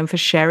 who's known for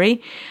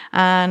sherry,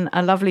 and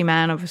a lovely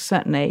man of a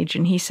certain age.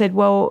 And he said,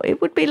 well,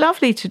 it would be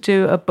lovely to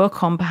do a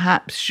book on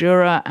perhaps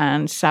Jura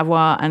and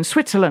Savoie and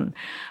Switzerland.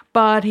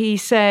 But he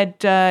said,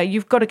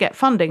 you've got to get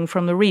funding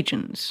from the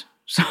regions.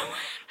 So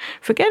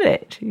forget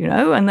it,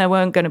 and there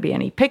weren't going to be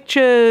any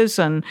pictures,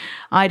 and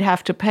I'd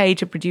have to pay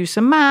to produce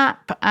a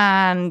map,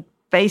 and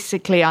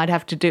basically I'd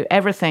have to do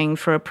everything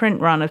for a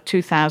print run of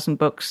 2,000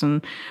 books,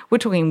 and we're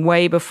talking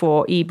way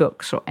before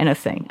ebooks or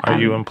anything. Are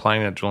you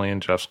implying that Julian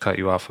Jeffs cut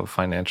you off of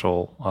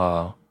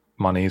financial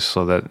monies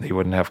so that he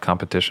wouldn't have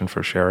competition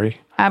for sherry?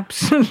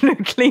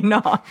 Absolutely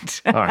not.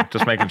 All right,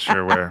 just making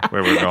sure where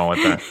we're going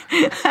with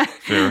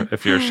that.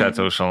 If your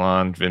Chateau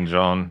Chalon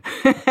Vignon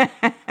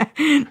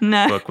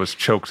book was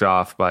choked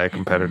off by a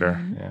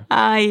competitor. Yeah.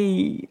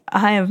 I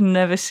have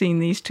never seen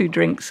these two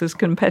drinks as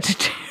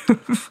competitive.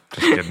 Just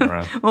kidding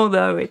around.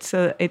 Although it's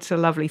a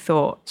lovely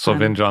thought. So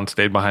Vignon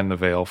stayed behind the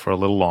veil for a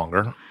little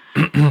longer.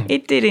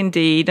 It did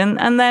indeed.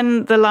 And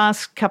then the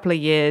last couple of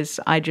years,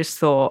 I just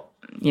thought,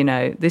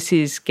 this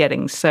is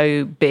getting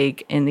so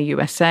big in the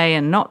USA,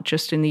 and not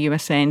just in the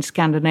USA, in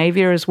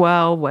Scandinavia as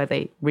well, where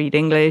they read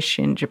English,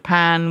 in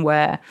Japan,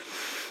 where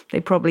they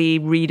probably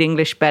read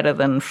English better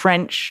than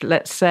French,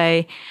 let's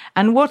say.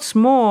 And what's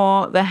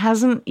more, there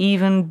hasn't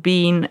even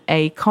been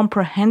a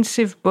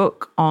comprehensive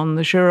book on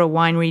the Jura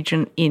wine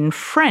region in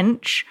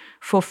French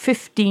for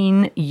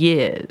 15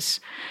 years.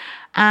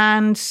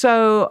 And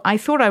so I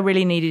thought I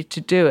really needed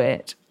to do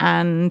it.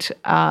 And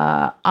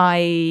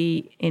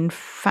I, in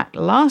fact,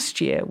 last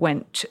year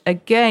went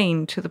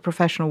again to the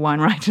Professional Wine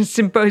Writers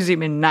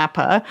Symposium in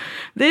Napa,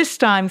 this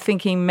time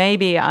thinking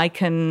maybe I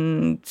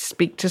can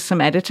speak to some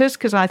editors,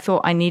 because I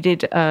thought I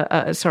needed,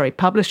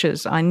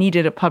 publishers. I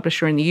needed a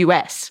publisher in the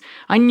US.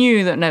 I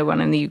knew that no one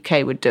in the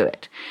UK would do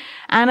it.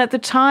 And at the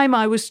time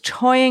I was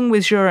toying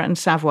with Jura and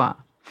Savoie,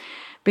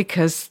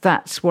 because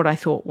that's what I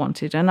thought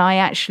wanted. And I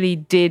actually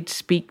did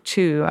speak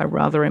to a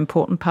rather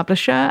important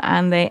publisher,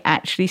 and they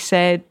actually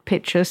said,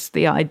 pitch us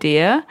the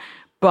idea,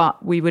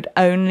 but we would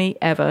only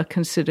ever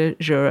consider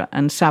Jura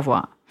and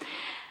Savoie.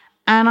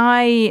 And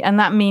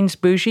that means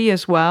bougie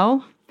as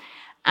well.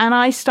 And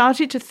I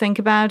started to think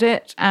about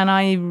it, and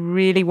I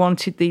really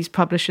wanted these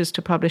publishers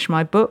to publish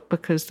my book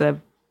because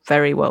they're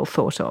very well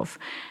thought of.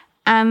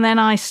 And then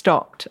I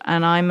stopped,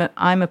 and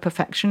I'm a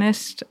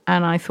perfectionist,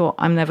 and I thought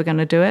I'm never going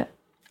to do it.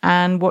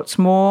 And what's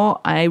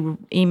more, I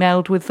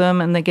emailed with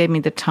them and they gave me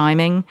the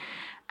timing.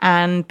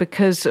 And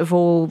because of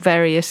all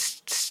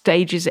various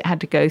stages it had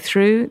to go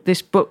through,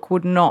 this book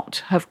would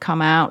not have come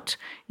out.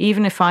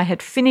 Even if I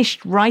had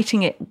finished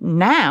writing it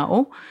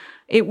now,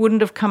 it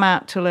wouldn't have come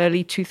out till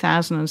early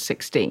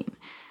 2016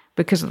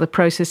 because of the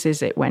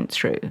processes it went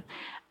through.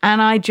 And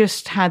I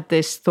just had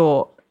this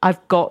thought,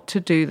 I've got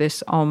to do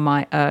this on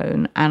my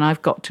own, and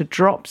I've got to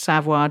drop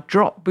Savoie,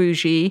 drop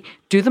Bougie,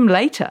 do them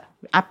later.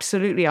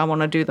 Absolutely, I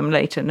want to do them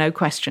later, no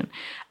question.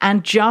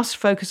 And just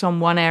focus on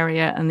one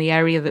area, and the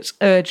area that's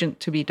urgent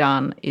to be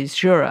done is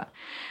Jura.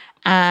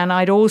 And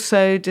I'd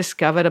also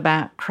discovered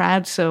about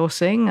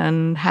crowdsourcing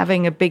and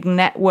having a big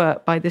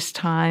network by this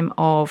time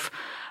of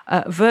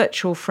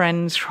virtual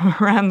friends from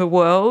around the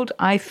world.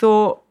 I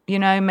thought,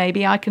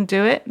 maybe I can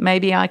do it.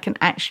 Maybe I can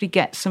actually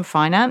get some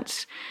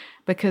finance.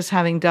 Because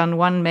having done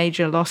one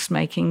major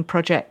loss-making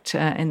project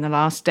in the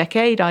last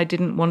decade, I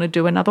didn't want to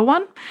do another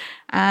one.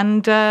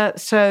 And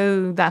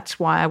so that's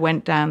why I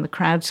went down the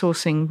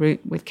crowdsourcing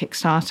route with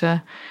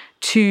Kickstarter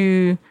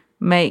to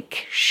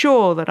make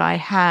sure that I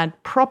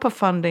had proper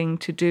funding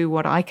to do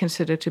what I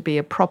consider to be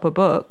a proper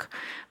book.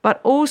 But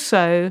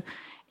also,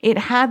 it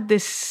had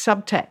this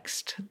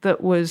subtext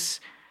that was,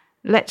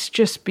 let's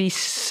just be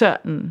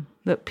certain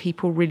that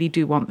people really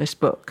do want this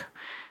book.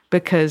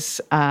 Because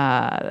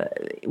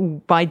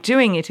by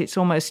doing it, it's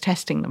almost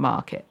testing the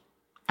market.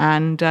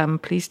 And I'm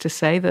pleased to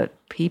say that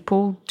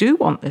people do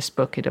want this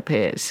book, it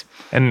appears.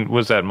 And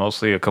was that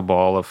mostly a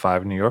cabal of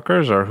 5 New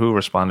Yorkers, or who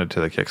responded to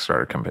the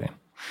Kickstarter campaign?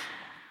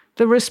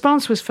 The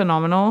response was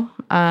phenomenal.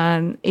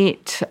 And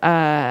it's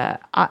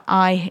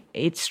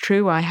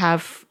true, I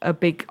have a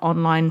big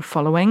online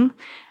following.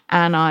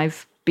 And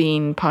I've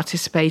been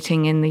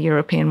participating in the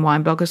European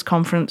Wine Bloggers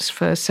Conference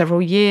for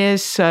several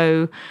years.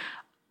 So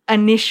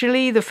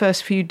initially, the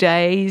first few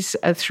days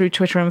through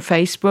Twitter and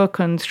Facebook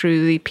and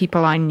through the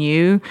people I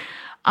knew,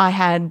 I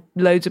had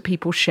loads of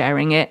people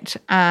sharing it.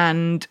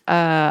 And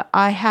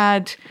I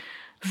had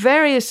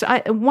various,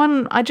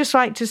 I just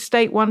like to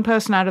state one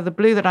person out of the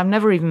blue that I've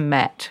never even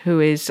met, who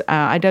is,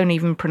 I don't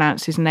even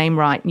pronounce his name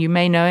right. You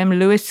may know him,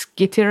 Luis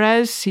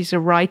Gutierrez. He's a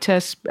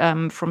writer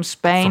from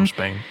Spain. From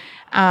Spain.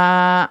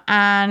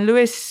 And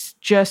Luis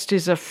just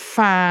is a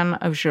fan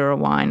of Jura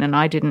wine, and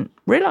I didn't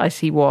realize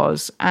he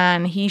was.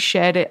 And he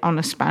shared it on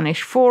a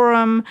Spanish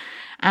forum,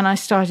 and I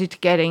started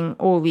getting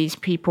all these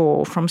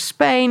people from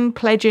Spain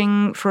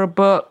pledging for a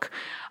book.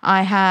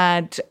 I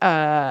had,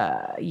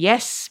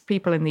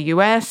 people in the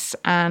US,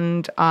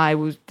 and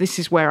this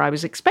is where I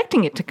was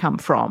expecting it to come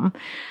from.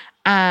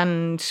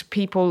 And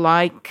people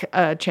like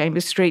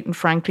Chambers Street and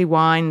Frankly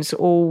Wines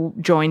all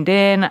joined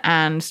in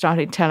and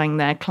started telling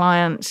their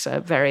clients.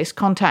 Various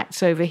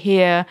contacts over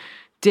here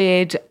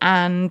did.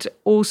 And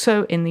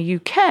also in the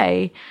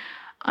UK,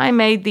 I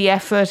made the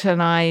effort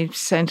and I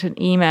sent an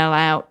email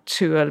out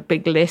to a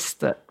big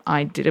list that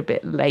I did a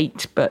bit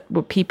late, but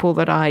were people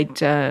that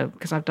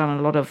because I've done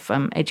a lot of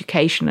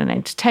education and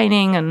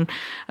entertaining, and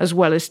as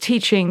well as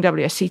teaching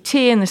WSET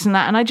and this and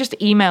that. And I just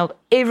emailed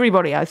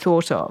everybody I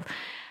thought of.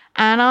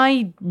 And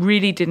I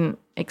really didn't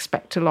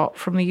expect a lot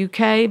from the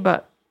UK,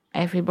 but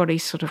everybody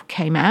sort of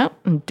came out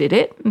and did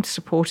it and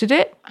supported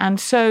it. And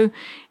so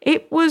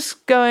it was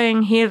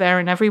going here, there,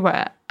 and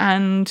everywhere.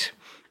 And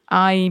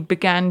I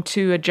began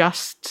to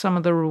adjust some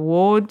of the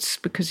rewards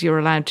because you're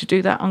allowed to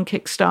do that on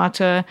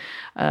Kickstarter.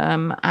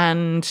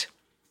 And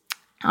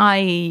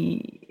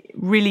I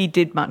really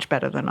did much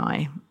better than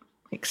I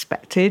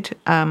expected.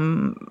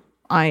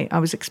 I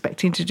was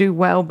expecting to do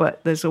well,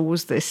 but there's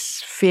always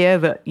this fear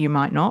that you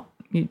might not.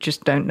 You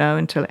just don't know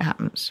until it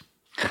happens.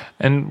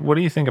 And what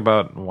do you think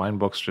about wine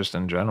books just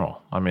in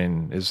general? I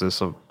mean, is this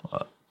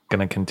going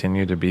to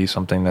continue to be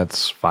something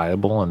that's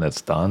viable and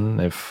that's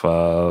done if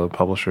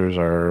publishers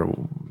are,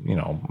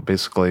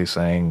 basically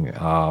saying,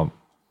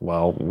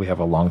 well, we have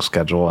a long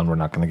schedule and we're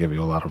not going to give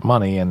you a lot of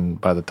money,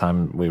 and by the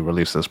time we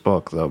release this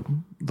book,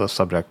 the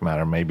subject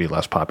matter may be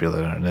less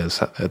popular than it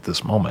is at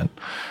this moment.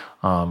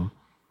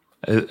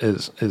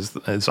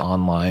 Is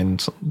online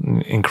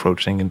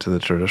encroaching into the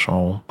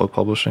traditional book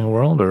publishing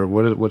world, or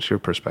what's your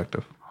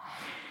perspective?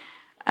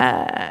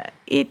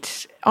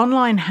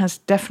 Online has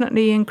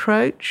definitely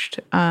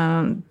encroached,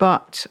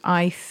 but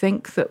I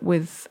think that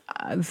with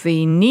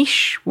the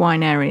niche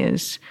wine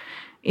areas,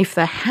 if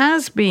there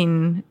has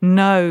been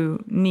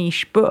no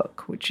niche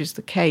book, which is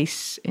the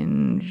case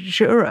in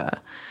Jura,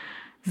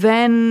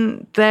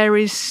 then there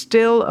is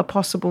still a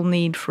possible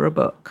need for a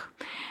book.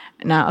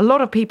 Now, a lot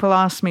of people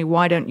ask me,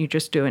 why don't you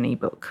just do an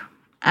ebook?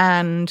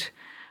 And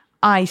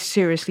I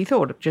seriously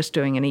thought of just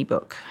doing an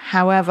ebook.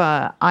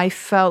 However, I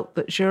felt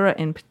that Jura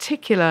in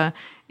particular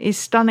is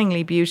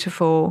stunningly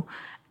beautiful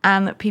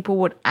and that people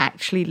would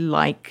actually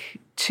like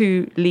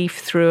to leaf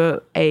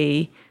through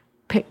a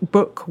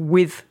book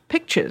with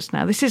pictures.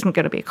 Now, this isn't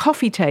going to be a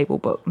coffee table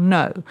book,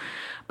 no.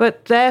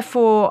 But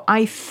therefore,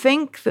 I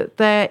think that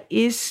there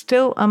is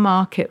still a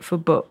market for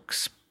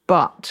books,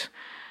 but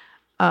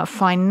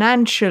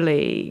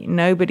financially,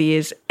 nobody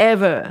is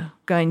ever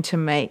going to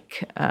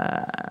make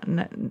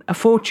a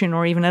fortune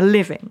or even a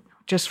living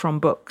just from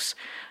books.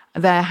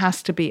 There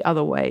has to be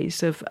other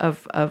ways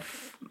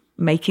of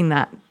making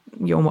that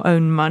your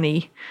own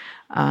money.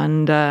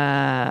 And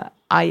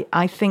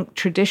I think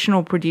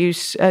traditional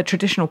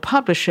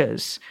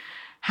publishers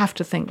have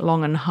to think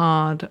long and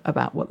hard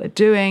about what they're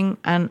doing.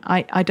 And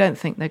I don't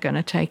think they're going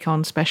to take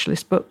on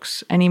specialist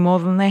books any more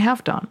than they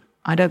have done.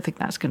 I don't think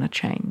that's going to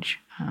change.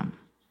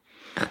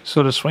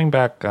 So to swing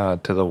back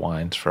to the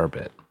wines for a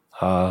bit,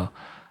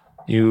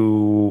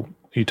 you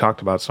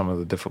talked about some of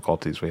the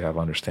difficulties we have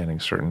understanding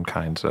certain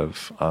kinds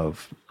of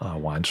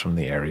wines from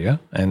the area.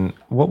 And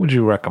what would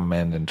you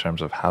recommend in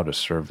terms of how to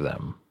serve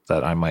them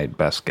that I might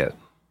best get?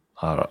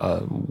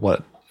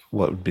 What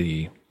would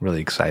be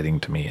really exciting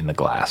to me in the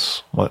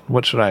glass?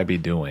 What should I be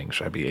doing?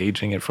 Should I be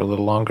aging it for a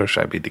little longer?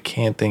 Should I be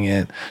decanting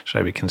it? Should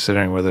I be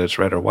considering whether it's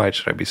red or white?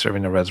 Should I be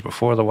serving the reds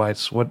before the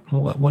whites? What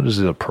is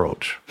the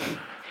approach?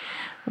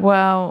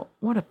 Well,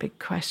 what a big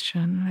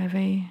question,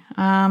 Livy.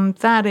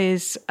 That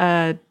is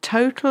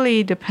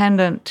totally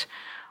dependent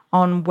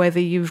on whether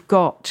you've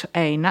got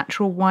a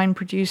natural wine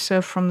producer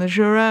from the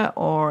Jura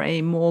or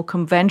a more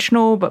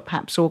conventional but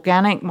perhaps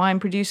organic wine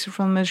producer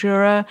from the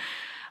Jura.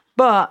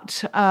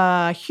 But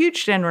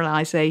huge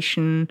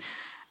generalization,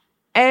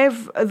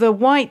 the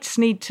whites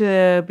need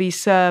to be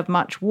served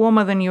much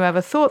warmer than you ever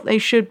thought they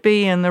should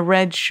be, and the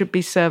reds should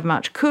be served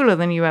much cooler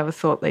than you ever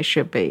thought they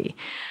should be.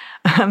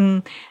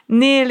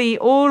 Nearly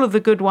all of the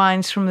good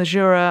wines from the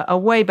Jura are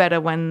way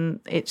better when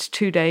it's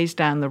 2 days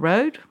down the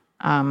road,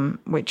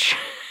 which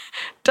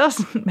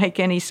doesn't make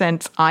any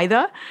sense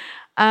either.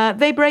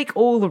 They break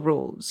all the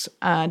rules.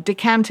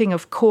 Decanting,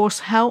 of course,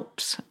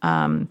 helps.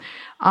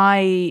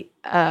 I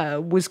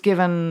was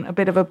given a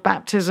bit of a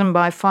baptism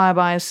by fire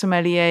by a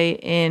sommelier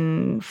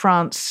in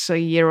France a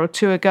year or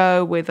two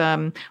ago with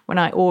when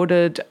I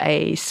ordered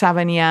a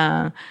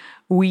Savagnin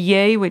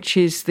Houillet, which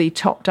is the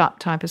topped up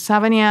type of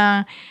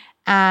Savagnin.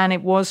 And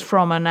it was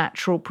from a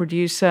natural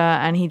producer,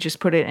 and he just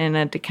put it in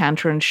a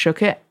decanter and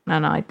shook it.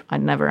 And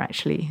I'd never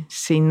actually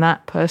seen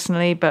that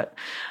personally, but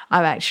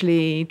I've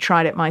actually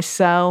tried it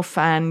myself.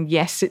 And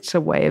yes, it's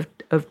a way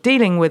of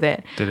dealing with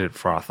it. Did it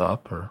froth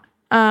up or?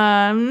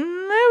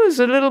 There was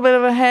a little bit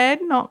of a head,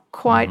 not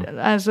quite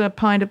as a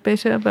pint of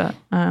bitter, but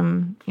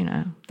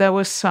there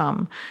was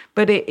some.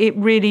 But it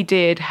really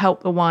did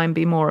help the wine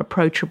be more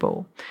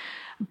approachable.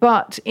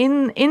 But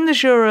in the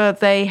Jura,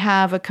 they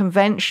have a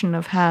convention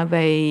of how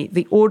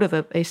the order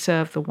that they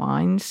serve the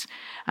wines,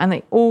 and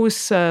they always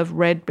serve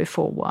red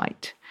before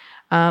white.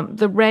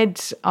 The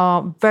reds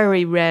are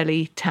very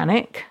rarely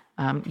tannic.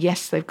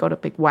 Yes, they've got a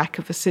big whack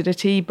of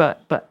acidity,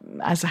 but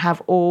as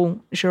have all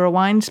Jura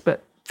wines,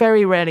 but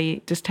very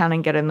rarely does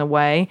tannin get in the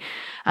way.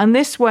 And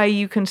this way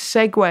you can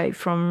segue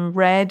from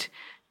red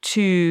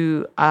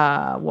to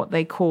what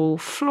they call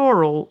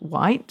floral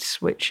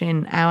whites, which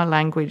in our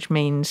language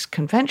means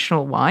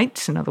conventional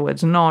whites, in other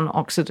words,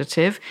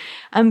 non-oxidative.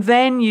 And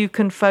then you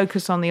can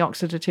focus on the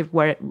oxidative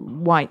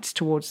whites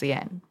towards the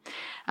end.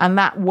 And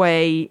that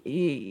way,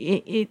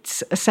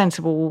 it's a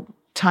sensible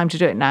time to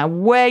do it. Now,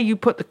 where you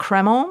put the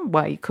crémant,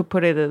 well, you could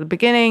put it at the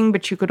beginning,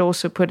 but you could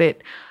also put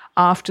it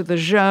after the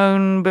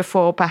jaune,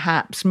 before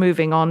perhaps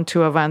moving on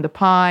to a vin de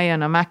paille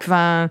and a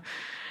macvin.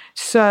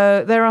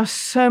 So there are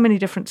so many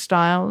different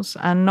styles,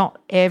 and not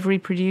every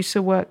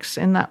producer works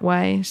in that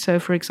way. So,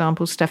 for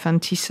example, Stéphane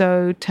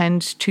Tissot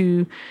tends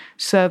to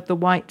serve the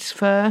whites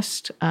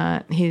first,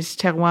 his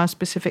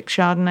terroir-specific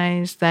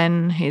Chardonnays,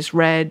 then his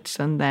reds,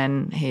 and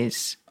then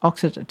his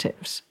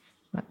oxidatives.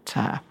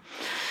 But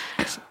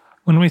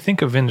when we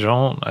think of vin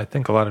jaune, I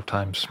think a lot of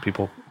times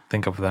people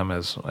think of them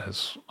as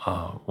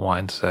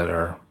wines that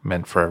are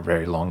meant for a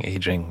very long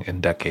aging in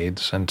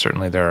decades, and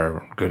certainly there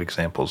are good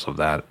examples of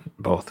that,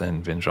 both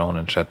in vin jaune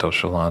and Chateau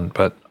Chalon.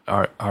 But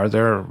are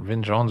there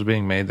vin jaunes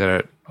being made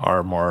that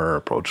are more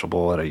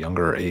approachable at a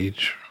younger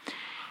age?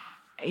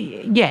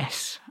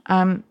 Yes.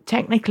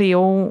 Technically,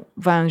 all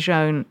vin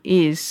jaune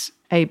is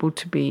able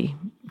to be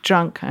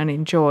drunk and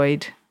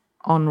enjoyed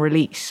on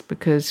release,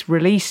 because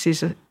release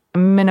is a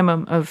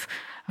minimum of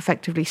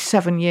effectively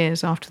 7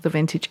 years after the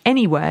vintage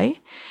anyway.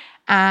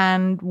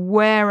 And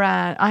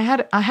whereas I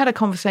had a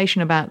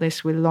conversation about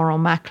this with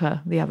Laurent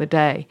Macler the other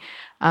day.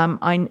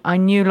 I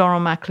knew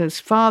Laurent Macler's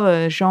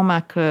father, Jean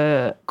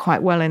Macler,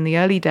 quite well in the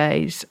early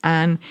days,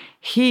 and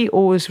he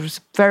always was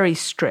very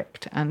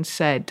strict and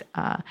said,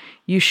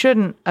 you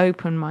shouldn't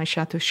open my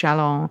Chateau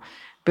Chalon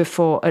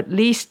before at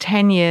least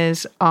 10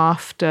 years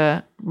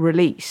after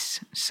release.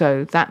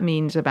 So that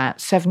means about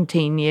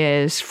 17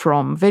 years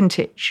from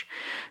vintage.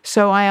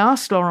 So I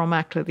asked Laurent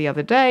Macler the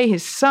other day,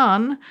 his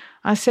son,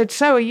 I said,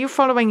 so are you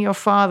following your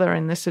father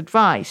in this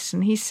advice?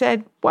 And he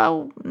said,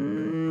 well,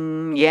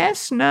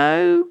 yes,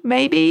 no,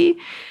 maybe.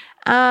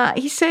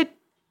 He said,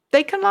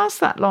 they can last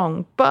that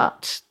long,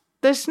 but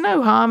there's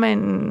no harm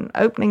in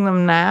opening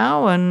them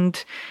now,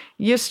 and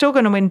you're still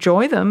going to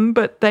enjoy them,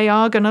 but they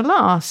are going to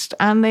last.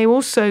 And they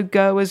also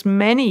go, as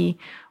many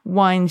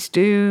wines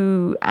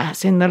do,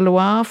 as in the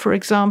Loire, for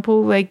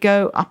example, they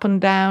go up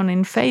and down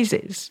in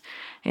phases.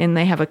 And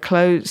they have a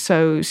close,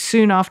 so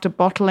soon after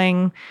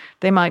bottling,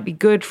 they might be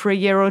good for a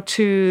year or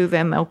two,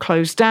 then they'll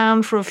close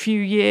down for a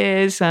few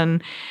years.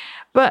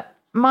 But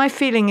my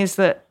feeling is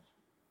that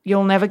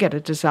you'll never get a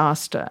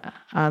disaster.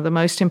 The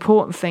most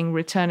important thing,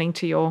 returning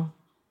to your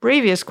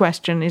previous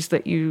question, is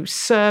that you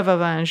serve a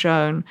vin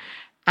jaune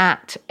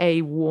at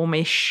a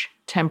warmish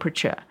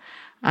temperature.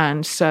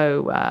 And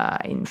so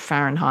in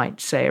Fahrenheit,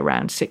 say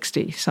around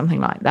 60, something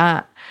like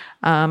that.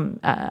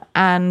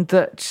 And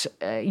that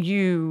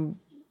you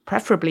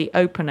preferably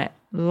open it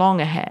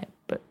long ahead,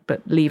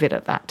 but leave it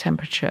at that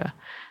temperature.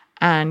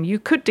 And you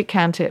could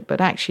decant it, but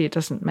actually it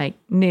doesn't make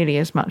nearly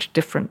as much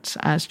difference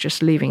as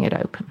just leaving it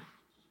open.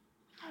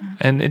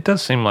 And it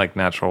does seem like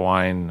natural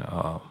wine,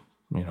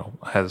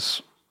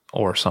 has,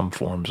 or some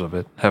forms of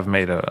it, have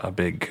made a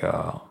big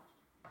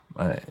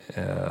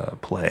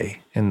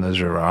play in the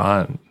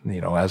Jura,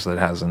 as it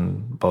has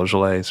in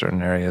Beaujolais,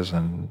 certain areas,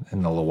 and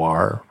in the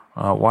Loire.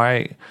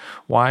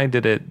 Why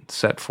did it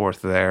set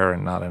forth there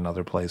and not in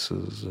other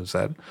places? Is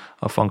that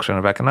a function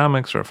of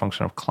economics, or a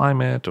function of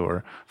climate, or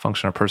a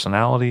function of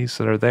personalities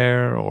that are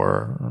there?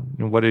 Or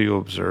what do you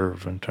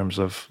observe in terms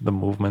of the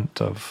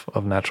movement of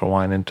natural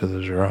wine into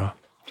the Jura?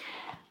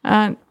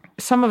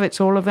 Some of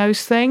it's all of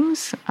those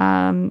things.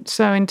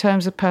 So in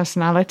terms of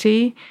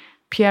personality,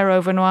 Pierre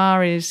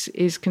Auvernois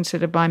is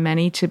considered by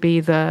many to be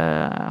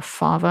the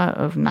father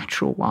of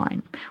natural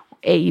wine,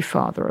 a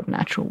father of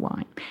natural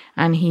wine.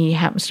 And he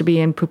happens to be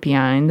in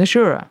Pupillin in the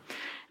Jura.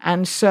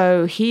 And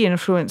so he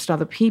influenced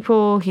other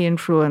people. He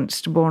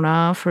influenced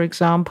Bonnard, for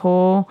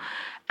example.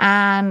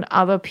 and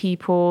other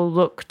people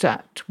looked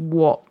at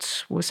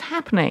what was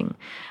happening.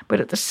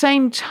 But at the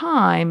same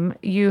time,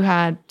 you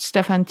had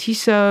Stéphane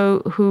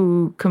Tissot,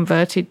 who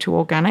converted to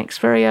organics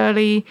very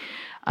early,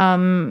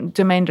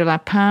 Domaine de la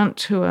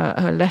Pinte, who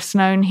are less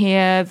known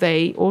here.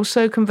 They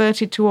also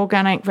converted to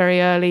organic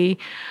very early.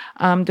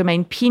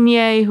 Domaine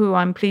Pignet, who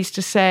I'm pleased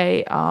to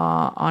say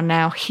are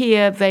now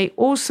here. They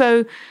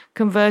also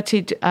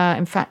converted,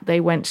 in fact, they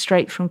went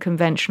straight from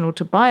conventional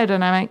to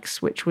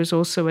biodynamics, which was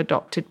also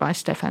adopted by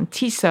Stéphane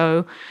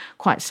Tissot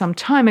quite some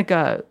time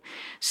ago.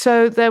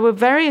 So there were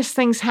various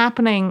things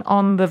happening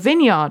on the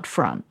vineyard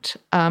front,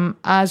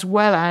 as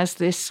well as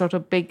this sort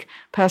of big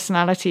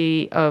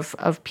personality of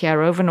Pierre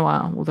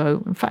Overnoy,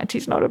 although, in fact,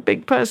 he's not a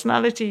big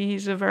personality.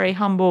 He's a very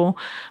humble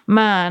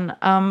man.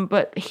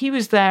 But he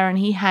was there and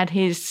he had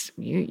his,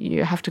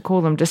 you have to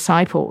call them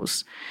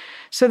disciples.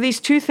 So these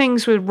two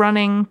things were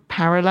running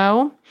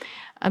parallel.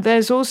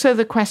 There's also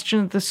the question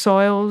of the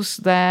soils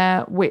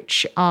there,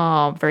 which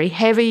are very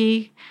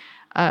heavy,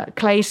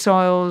 clay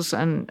soils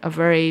and a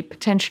very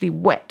potentially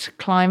wet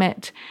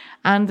climate.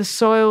 And the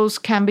soils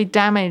can be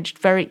damaged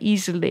very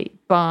easily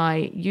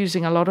by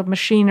using a lot of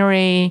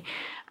machinery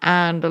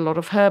and a lot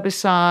of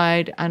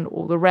herbicide and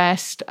all the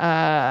rest.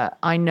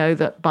 I know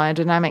that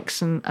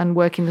biodynamics and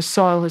working the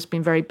soil has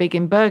been very big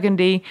in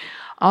Burgundy.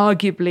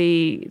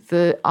 Arguably,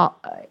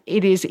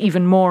 it is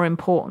even more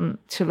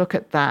important to look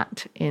at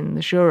that in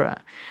the Jura.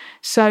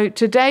 So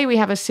today we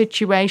have a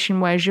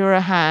situation where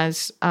Jura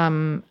has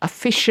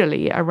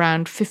officially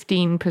around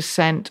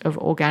 15% of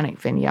organic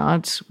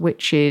vineyards,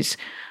 which is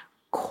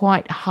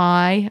quite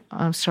high.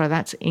 I'm sorry,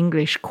 that's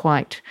English,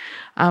 quite.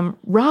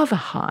 Rather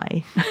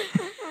high.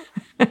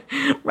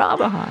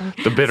 Rather high.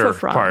 The bitter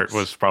part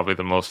was probably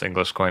the most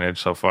English coinage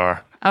so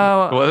far.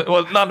 Oh,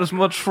 well, not as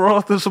much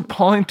froth as a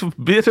pint of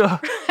bitter.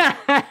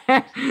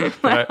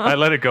 I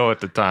let it go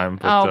at the time.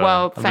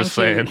 But, thank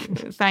you.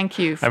 Thank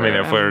you. For,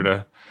 if we're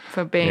to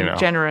for being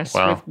generous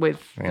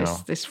with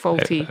this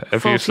faulty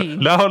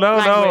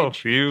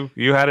language.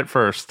 You had it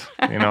first,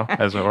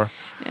 as it were.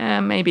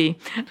 Yeah, maybe.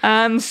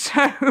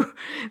 So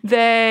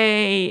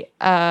they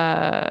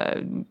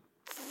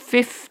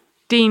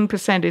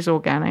 15% is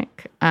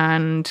organic,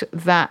 and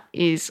that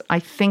is, I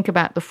think,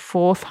 about the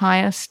fourth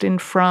highest in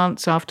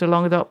France after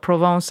Languedoc,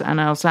 Provence, and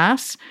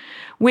Alsace,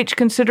 which,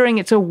 considering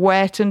it's a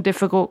wet and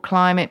difficult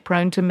climate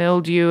prone to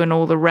mildew and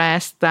all the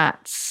rest,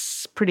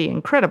 that's pretty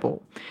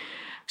incredible.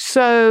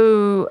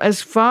 So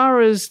as far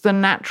as the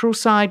natural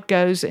side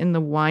goes in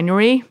the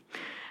winery,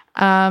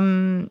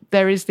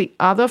 there is the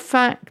other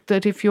fact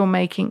that if you're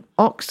making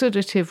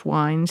oxidative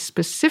wines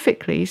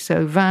specifically,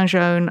 so vin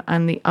jaune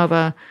and the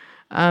other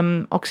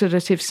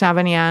oxidative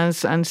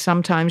Sauvignons and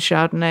sometimes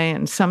Chardonnay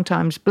and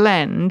sometimes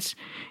blends,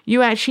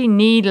 you actually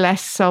need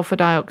less sulfur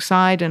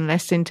dioxide and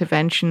less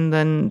intervention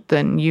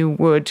than you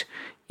would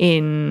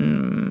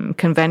in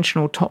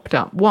conventional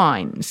topped-up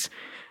wines.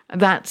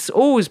 That's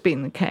always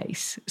been the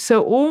case.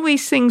 So all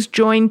these things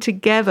join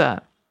together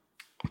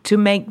to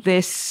make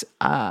this,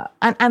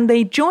 and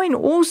they join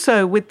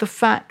also with the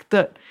fact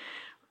that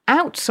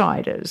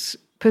outsiders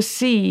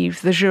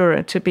perceive the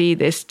Jura to be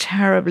this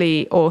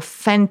terribly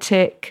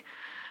authentic,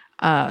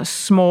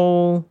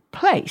 small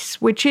place,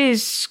 which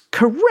is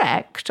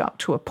correct up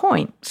to a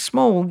point.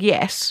 Small,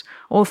 yes.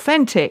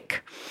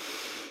 Authentic,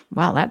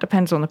 well, that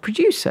depends on the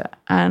producer.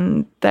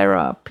 And there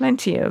are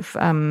plenty of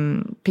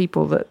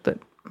people that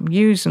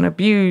use and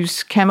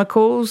abuse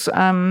chemicals.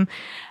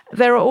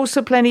 There are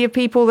also plenty of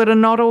people that are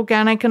not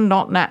organic and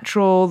not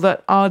natural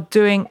that are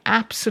doing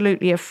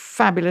absolutely a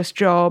fabulous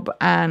job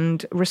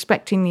and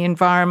respecting the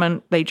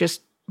environment. They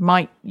just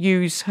might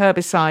use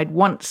herbicide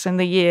once in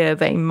the year.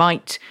 They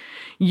might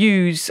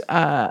use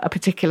a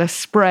particular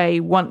spray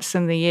once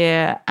in the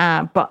year,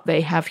 but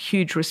they have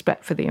huge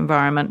respect for the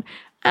environment.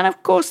 And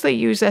of course, they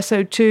use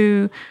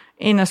SO2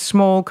 in a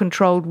small,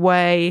 controlled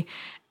way.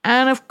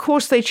 And of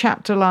course, they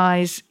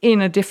chaptalize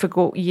in a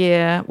difficult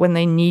year when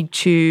they need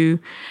to.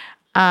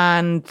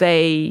 And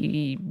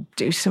they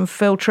do some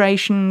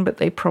filtration, but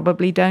they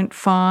probably don't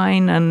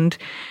fine. And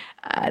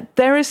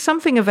there is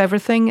something of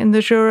everything in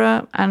the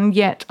Jura. And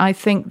yet I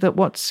think that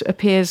what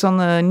appears on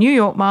the New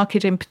York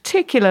market in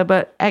particular,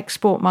 but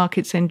export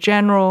markets in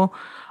general,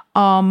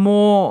 are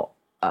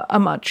a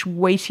much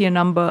weightier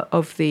number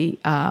of the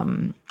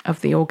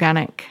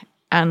organic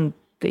and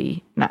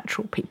the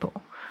natural people.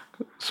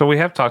 So we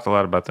have talked a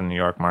lot about the New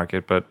York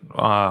market, but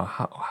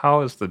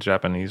how is the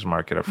Japanese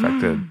market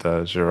affected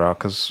the Jura?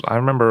 Because I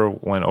remember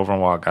when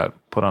Overnoy got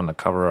put on the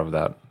cover of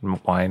that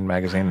wine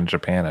magazine in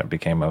Japan, it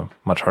became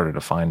much harder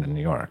to find in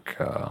New York.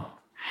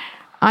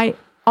 I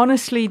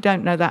honestly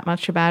don't know that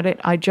much about it.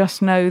 I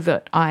just know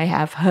that I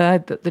have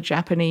heard that the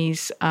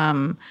Japanese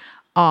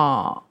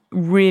are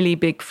really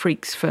big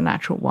freaks for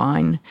natural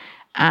wine.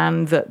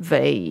 and that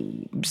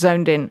they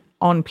zoned in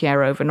on Pierre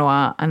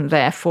Overnoy, and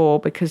therefore,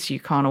 because you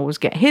can't always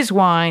get his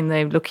wine,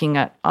 they're looking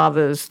at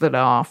others that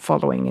are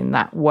following in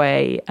that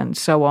way, and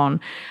so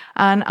on.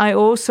 And I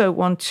also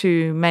want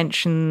to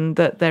mention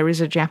that there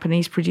is a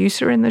Japanese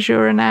producer in the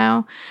Jura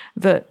now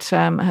that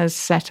has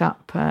set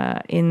up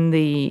in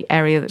the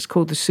area that's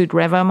called the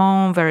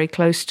Sud-Revermont, very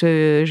close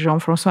to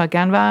Jean-François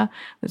Ganva,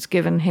 that's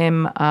given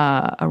him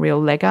a real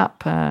leg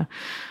up.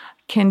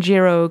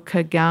 Kenjiro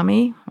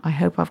Kagami, I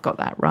hope I've got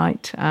that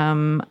right.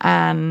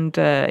 And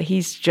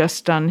he's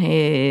just done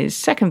his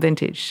second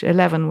vintage.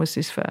 11 was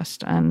his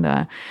first.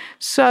 And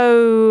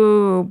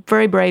so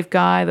very brave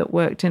guy that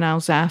worked in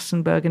Alsace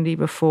and Burgundy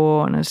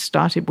before and has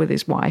started with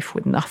his wife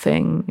with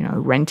nothing,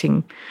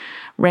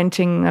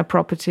 renting a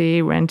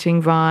property, renting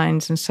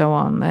vines and so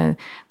on.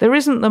 There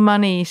isn't the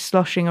money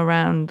sloshing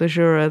around the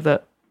Jura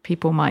that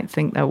people might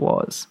think there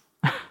was.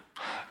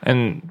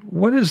 And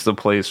what is the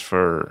place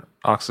for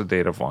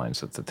oxidative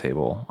wines at the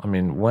table? I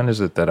mean, when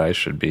is it that I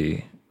should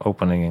be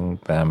opening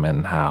them,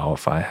 and how,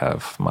 if I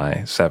have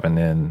my 7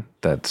 in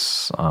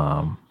that's,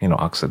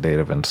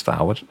 oxidative in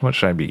style, what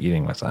should I be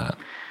eating with that?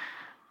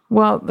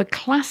 Well, the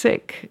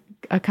classic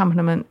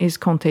accompaniment is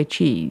Comté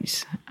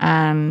cheese.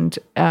 And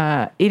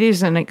it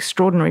is an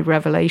extraordinary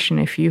revelation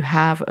if you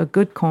have a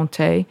good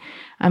Comté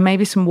and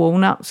maybe some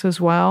walnuts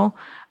as well.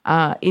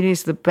 It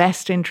is the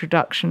best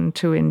introduction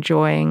to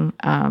enjoying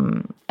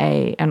an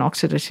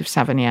oxidative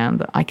Savagnin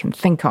that I can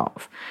think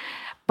of.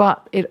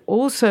 But it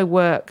also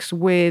works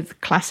with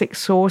classic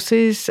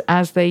sauces,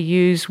 as they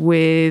use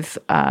with,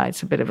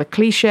 it's a bit of a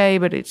cliche,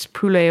 but it's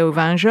poulet au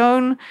vin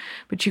jaune.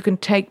 But you can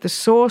take the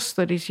sauce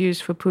that is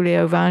used for poulet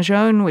au vin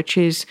jaune, which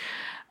is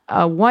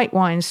a white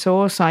wine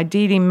sauce,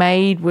 ideally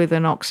made with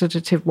an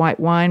oxidative white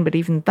wine, but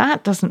even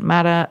that doesn't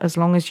matter as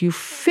long as you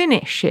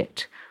finish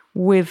it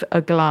with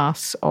a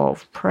glass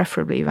of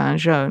preferably vin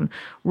jaune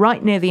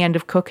right near the end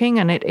of cooking,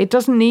 and it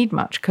doesn't need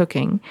much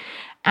cooking.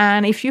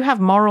 And if you have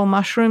morel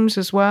mushrooms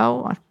as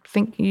well, I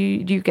think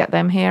you get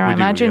them here, I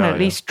imagine, at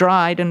least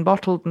dried and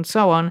bottled and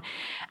so on.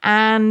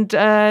 And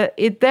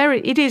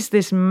it is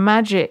this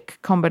magic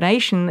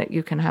combination that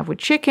you can have with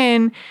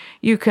chicken,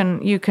 you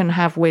can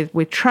have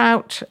with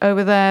trout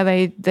over there.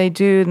 They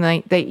do,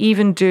 and they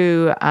even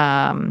do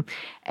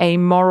a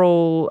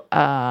moral,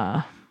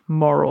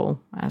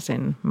 as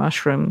in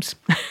mushrooms,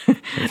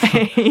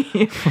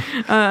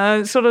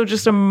 sort of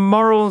just a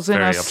morals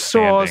in a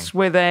sauce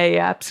with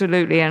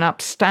an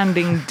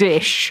upstanding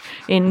dish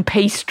in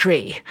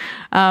pastry,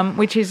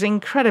 which is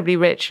incredibly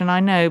rich. And I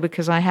know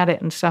because I had it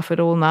and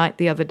suffered all night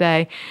the other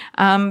day.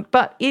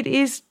 But it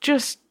is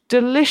just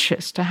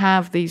delicious to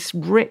have these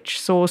rich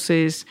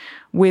sauces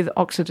with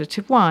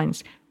oxidative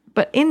wines.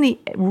 But in the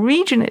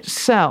region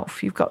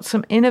itself, you've got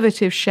some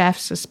innovative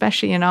chefs,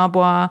 especially in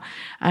Arbois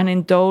and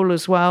in Dole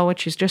as well,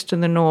 which is just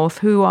in the north,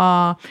 who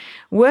are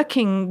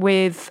working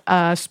with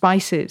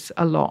spices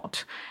a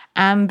lot.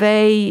 And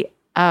they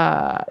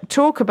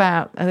talk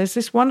about, there's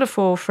this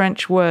wonderful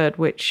French word,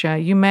 which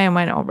you may or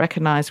may not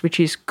recognize, which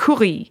is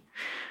curry,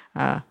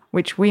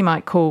 which we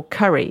might call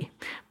curry.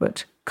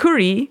 But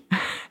curry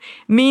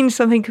means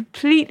something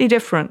completely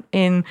different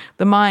in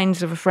the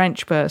minds of a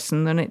French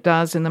person than it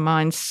does in the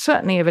minds,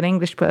 certainly, of an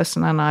English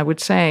person, and I would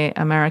say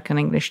American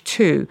English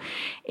too,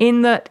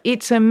 in that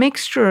it's a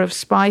mixture of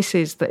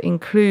spices that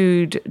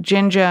include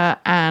ginger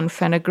and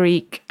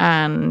fenugreek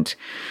and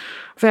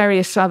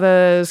various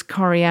others,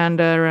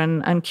 coriander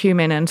and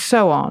cumin and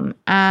so on.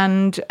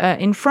 And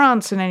in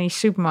France, in any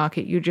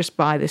supermarket, you just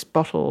buy this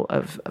bottle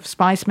of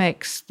spice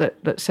mix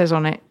that says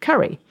on it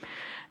curry.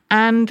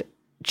 And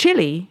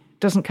chili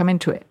doesn't come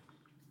into it.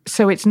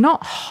 So it's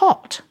not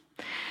hot.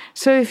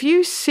 So if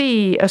you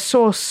see a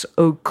sauce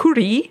au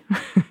curry,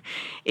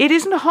 it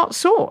isn't a hot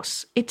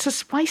sauce. It's a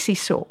spicy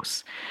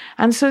sauce.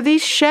 And so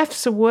these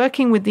chefs are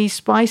working with these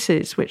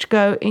spices, which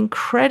go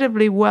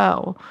incredibly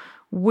well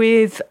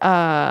with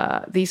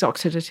these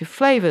oxidative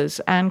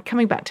flavors. And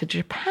coming back to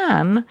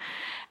Japan,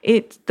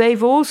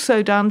 they've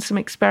also done some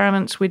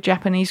experiments with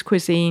Japanese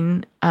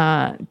cuisine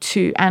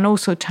and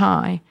also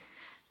Thai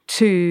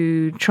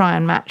to try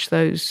and match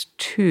those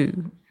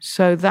two.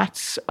 So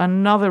that's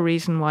another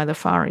reason why the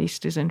Far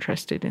East is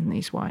interested in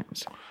these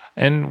wines.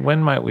 And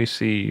when might we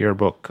see your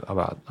book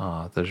about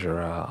the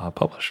Jura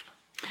published?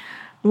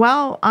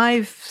 Well,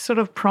 I've sort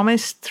of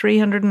promised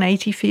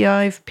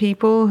 385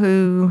 people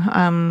who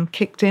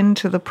kicked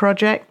into the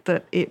project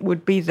that it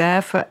would be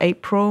there for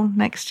April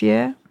next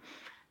year.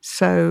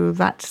 So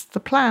that's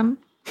the plan.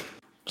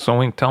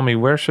 So tell me,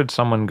 where should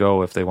someone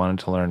go if they wanted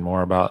to learn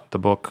more about the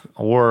book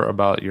or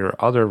about your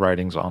other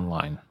writings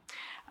online?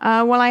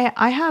 Well,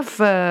 I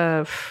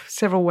have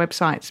several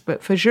websites,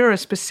 but for Jura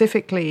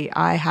specifically,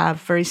 I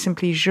have very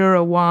simply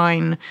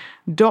jurawine.co.uk.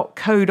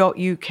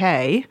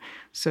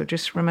 So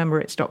just remember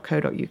it's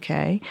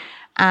 .co.uk.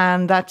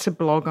 And that's a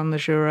blog on the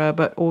Jura,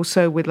 but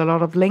also with a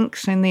lot of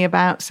links in the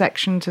About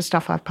section to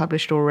stuff I've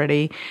published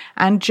already.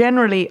 And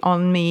generally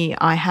on me,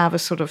 I have a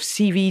sort of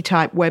CV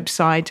type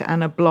website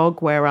and a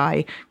blog where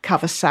I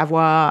cover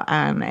Savoie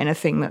and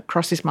anything that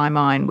crosses my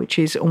mind, which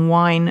is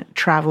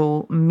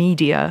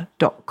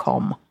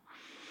winetravelmedia.com.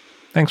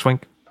 Thanks,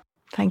 Wink.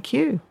 Thank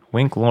you.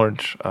 Wink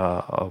Lorch,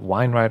 a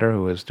wine writer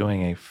who is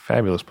doing a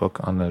fabulous book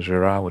on the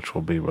Jura, which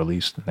will be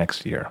released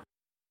next year.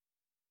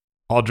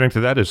 All Drink to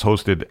That is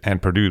hosted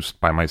and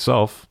produced by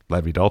myself,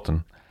 Levi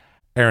Dalton.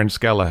 Aaron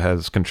Scala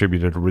has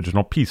contributed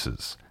original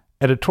pieces.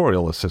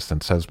 Editorial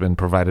assistance has been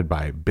provided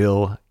by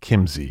Bill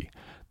Kimsey.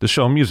 The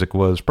show music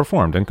was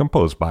performed and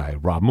composed by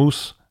Rob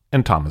Moose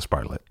and Thomas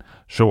Bartlett.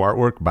 Show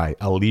artwork by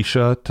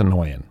Alicia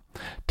Tenoyan.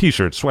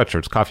 T-shirts,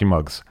 sweatshirts, coffee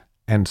mugs,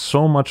 and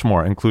so much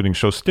more, including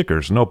show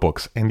stickers,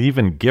 notebooks, and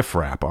even gift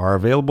wrap, are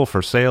available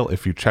for sale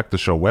if you check the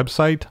show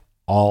website,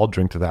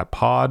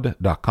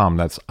 alldrinktothatpod.com.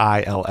 That's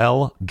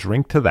ILL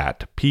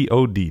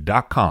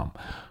drinktothatpod.com,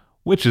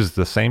 which is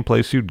the same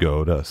place you'd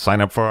go to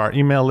sign up for our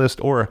email list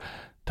or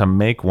to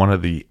make one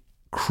of the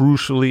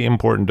crucially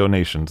important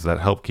donations that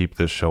help keep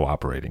this show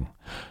operating.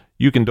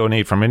 You can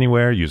donate from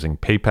anywhere using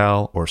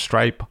PayPal or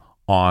Stripe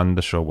on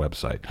the show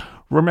website.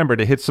 Remember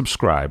to hit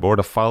subscribe or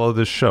to follow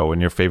this show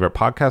in your favorite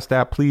podcast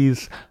app,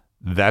 please.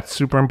 That's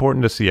super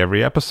important to see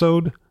every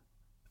episode.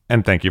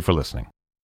 And thank you for listening.